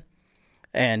again.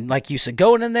 And like you said,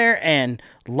 going in there and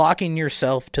locking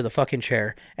yourself to the fucking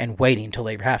chair and waiting until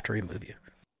they have to remove you.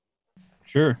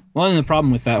 Sure. Well, and the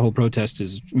problem with that whole protest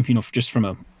is, just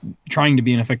from trying to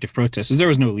be an effective protest, is there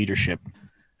was no leadership.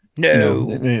 No.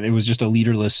 It was just a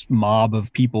leaderless mob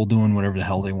of people doing whatever the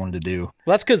hell they wanted to do.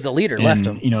 Well, that's because the leader left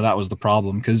them. That was the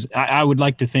problem. Because I would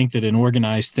like to think that an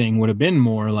organized thing would have been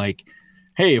more like,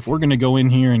 hey, if we're going to go in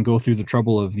here and go through the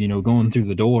trouble of, going through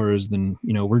the doors, then,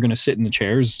 we're going to sit in the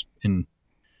chairs and,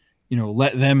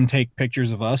 let them take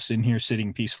pictures of us in here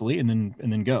sitting peacefully and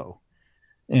then go.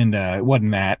 And it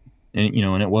wasn't that. And,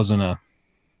 and it wasn't a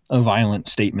violent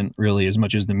statement really as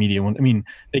much as the media want. I mean,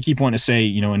 they keep wanting to say,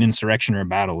 an insurrection or a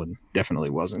battle, and definitely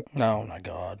wasn't. Oh my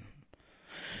God.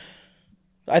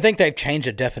 I think they've changed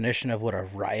the definition of what a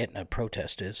riot and a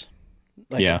protest is.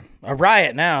 Like yeah. A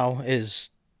riot now is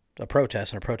a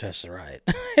protest, and a protest is a riot.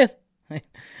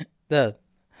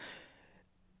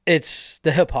 It's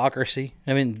the hypocrisy.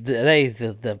 I mean,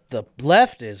 the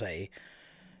left is a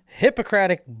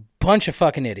Hippocratic bunch of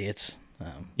fucking idiots.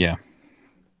 Yeah.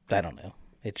 I don't know.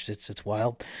 It's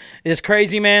wild. It's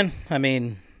crazy, man. I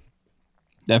mean,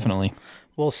 definitely.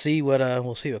 We'll see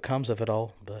what comes of it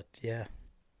all. But yeah.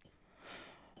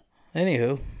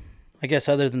 Anywho, I guess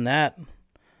other than that,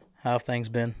 how have things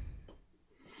been?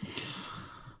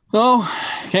 Oh,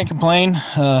 can't complain.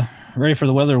 Ready for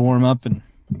the weather to warm up and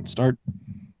start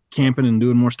camping and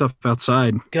doing more stuff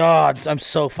outside. God, I'm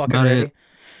so fucking ready.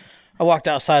 I walked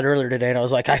outside earlier today and I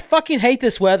was like, I fucking hate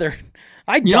this weather.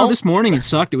 This morning it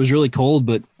sucked. It was really cold,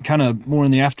 but kind of more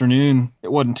in the afternoon,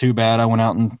 it wasn't too bad. I went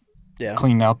out and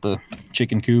cleaned out the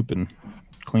chicken coop and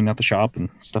cleaned out the shop and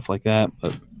stuff like that.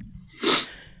 But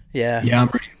yeah, I'm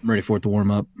ready for it to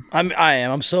warm up. I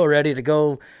am. I'm so ready to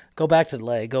go back to the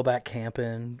lake, go back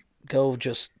camping, go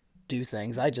just do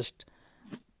things. I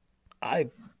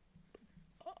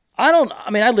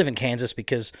live in Kansas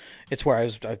because it's where I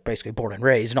was basically born and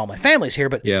raised and all my family's here,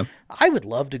 but yeah. I would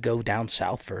love to go down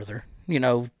south further,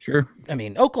 Sure. I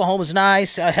mean, Oklahoma's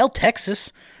nice. Hell,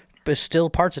 Texas, but still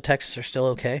parts of Texas are still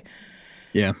okay.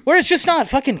 Yeah. Where it's just not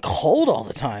fucking cold all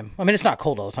the time. I mean, it's not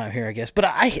cold all the time here, I guess, but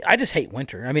I just hate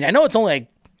winter. I mean, I know it's only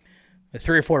like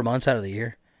 3 or 4 months out of the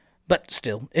year, but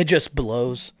still, it just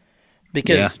blows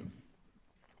because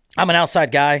I'm an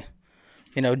outside guy.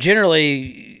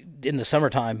 Generally in the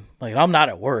summertime, like I'm not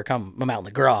at work. I'm out in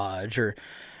the garage, or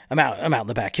I'm out in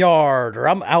the backyard, or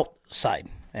I'm outside.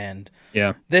 And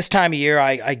this time of year,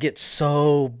 I get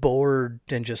so bored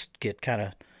and just get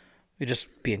just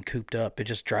being cooped up. It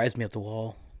just drives me up the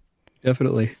wall.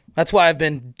 Definitely. That's why I've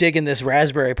been digging this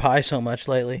Raspberry Pi so much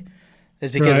lately.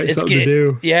 Is because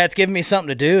it's giving me something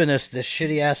to do in this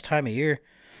shitty ass time of year.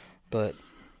 But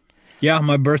yeah,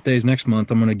 my birthday's next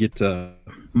month. I'm gonna get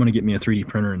me a 3D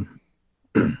printer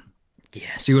and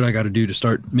see what I got to do to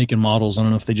start making models. I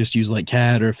don't know if they just use like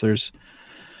CAD or if there's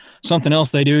something else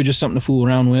they do, just something to fool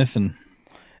around with. And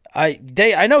I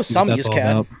know some use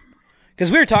CAD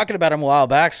because we were talking about them a while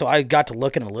back, so I got to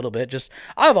looking a little bit.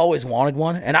 I've always wanted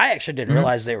one, and I actually didn't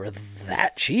realize they were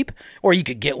that cheap, or you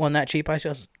could get one that cheap. I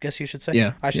guess you should say.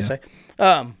 Yeah, I should say.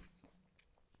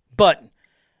 But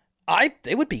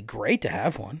it would be great to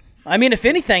have one. I mean, if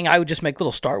anything, I would just make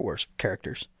little Star Wars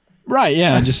characters. Right,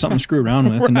 yeah, just something to screw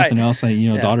around with, and nothing else.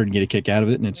 Daughter to get a kick out of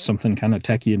it, and it's something kind of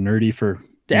techie and nerdy for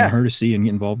her to see and get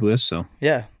involved with. So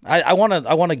yeah, I want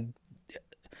to.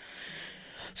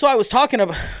 So I was talking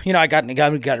about,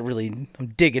 I'm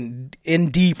digging in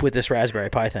deep with this Raspberry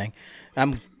Pi thing.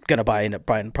 I'm gonna end up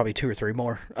buying probably 2 or 3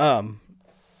 more.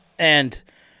 And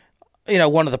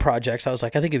one of the projects I was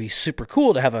like, I think it'd be super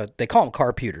cool to have they call them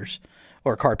car computers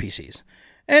or car PCs,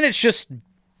 and it's just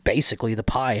basically the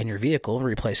Pi in your vehicle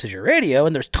replaces your radio,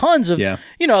 and there's tons of the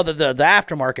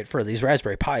aftermarket for these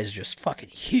Raspberry Pis is just fucking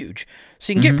huge,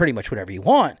 so you can get pretty much whatever you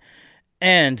want.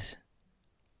 And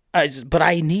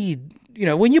I need,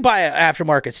 when you buy an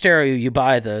aftermarket stereo, you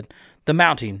buy the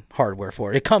mounting hardware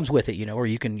for it. It comes with it, or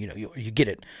you can you get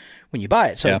it when you buy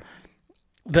it. So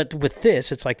but with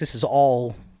this, it's like this is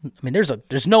all. I mean,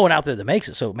 there's no one out there that makes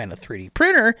it. So, man, a 3D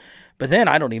printer, but then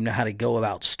I don't even know how to go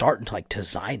about starting to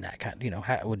design that kind.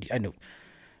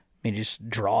 Just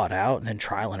draw it out and then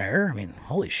trial and error. I mean,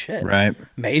 holy shit, right?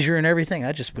 Measure and everything.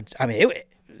 I just would. I mean,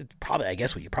 it's probably, I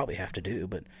guess, what you probably have to do.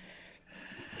 But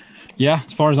yeah,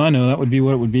 as far as I know, that would be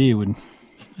what it would be. It would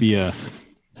be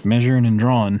measuring and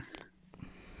drawing.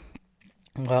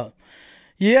 Well,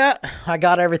 yeah, I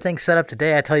got everything set up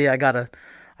today. I tell you, I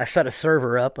set a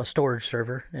server up, a storage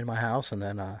server in my house, and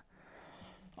then I'm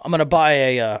gonna buy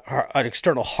an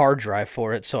external hard drive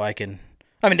for it so I can.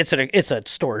 I mean, it's a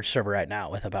storage server right now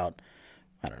with about,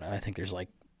 I don't know, I think there's like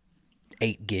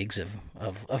 8 gigs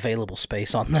of available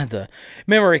space on the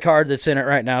memory card that's in it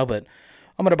right now. But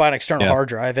I'm gonna buy an external hard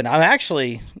drive, and I'm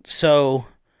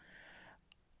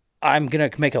gonna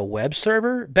make a web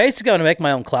server. Basically, I'm gonna make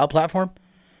my own cloud platform.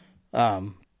 I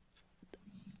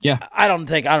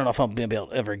don't know if I'm going to be able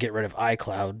to ever get rid of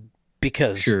iCloud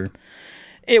because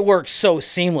it works so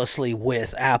seamlessly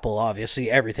with Apple. Obviously,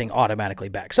 everything automatically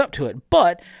backs up to it.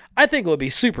 But I think it would be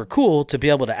super cool to be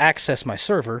able to access my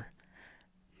server,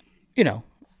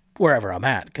 wherever I'm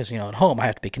at. Because, at home, I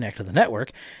have to be connected to the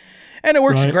network. And it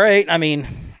works great. I mean,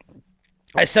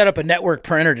 I set up a network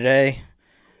printer today,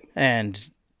 and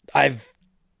I've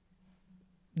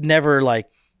never,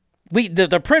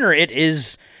 the printer,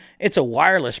 it's a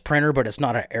wireless printer, but it's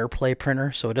not an AirPlay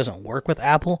printer, so it doesn't work with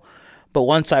Apple. But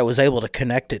once I was able to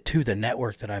connect it to the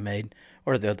network that I made,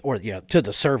 or to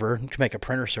the server to make a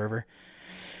printer server,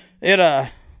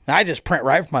 I just print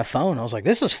right from my phone. I was like,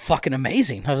 this is fucking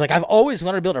amazing. I was like, I've always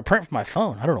wanted to be able to print from my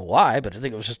phone. I don't know why, but I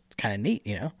think it was just kind of neat,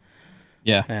 Yeah.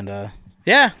 And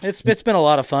it's been a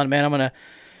lot of fun, man. I'm gonna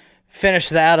finish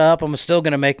that up. I'm still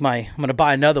gonna I'm gonna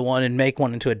buy another one and make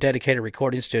one into a dedicated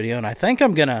recording studio, and I think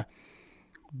I'm gonna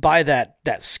buy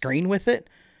that screen with it,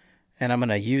 and I'm going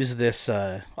to use this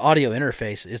audio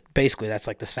interface. That's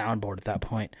like the soundboard at that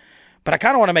point. But I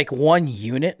kind of want to make one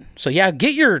unit. So yeah,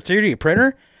 get your 3D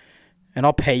printer, and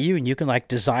I'll pay you, and you can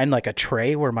design a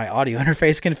tray where my audio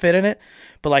interface can fit in it,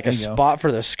 but a spot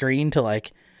for the screen to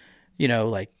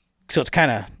so it's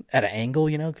kind of at an angle,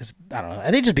 because I don't know. I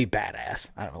think it'd just be badass.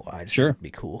 I don't know why. It'd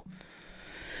be cool.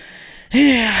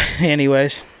 Yeah.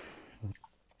 Anyways.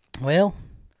 Well,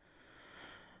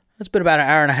 it's been about an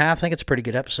hour and a half. I think it's a pretty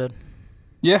good episode.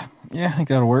 Yeah, I think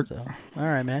that'll work. So, all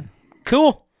right, man.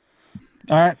 Cool.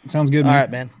 All right, sounds good, man. All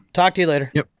right, man. Talk to you later.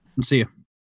 Yep. See you.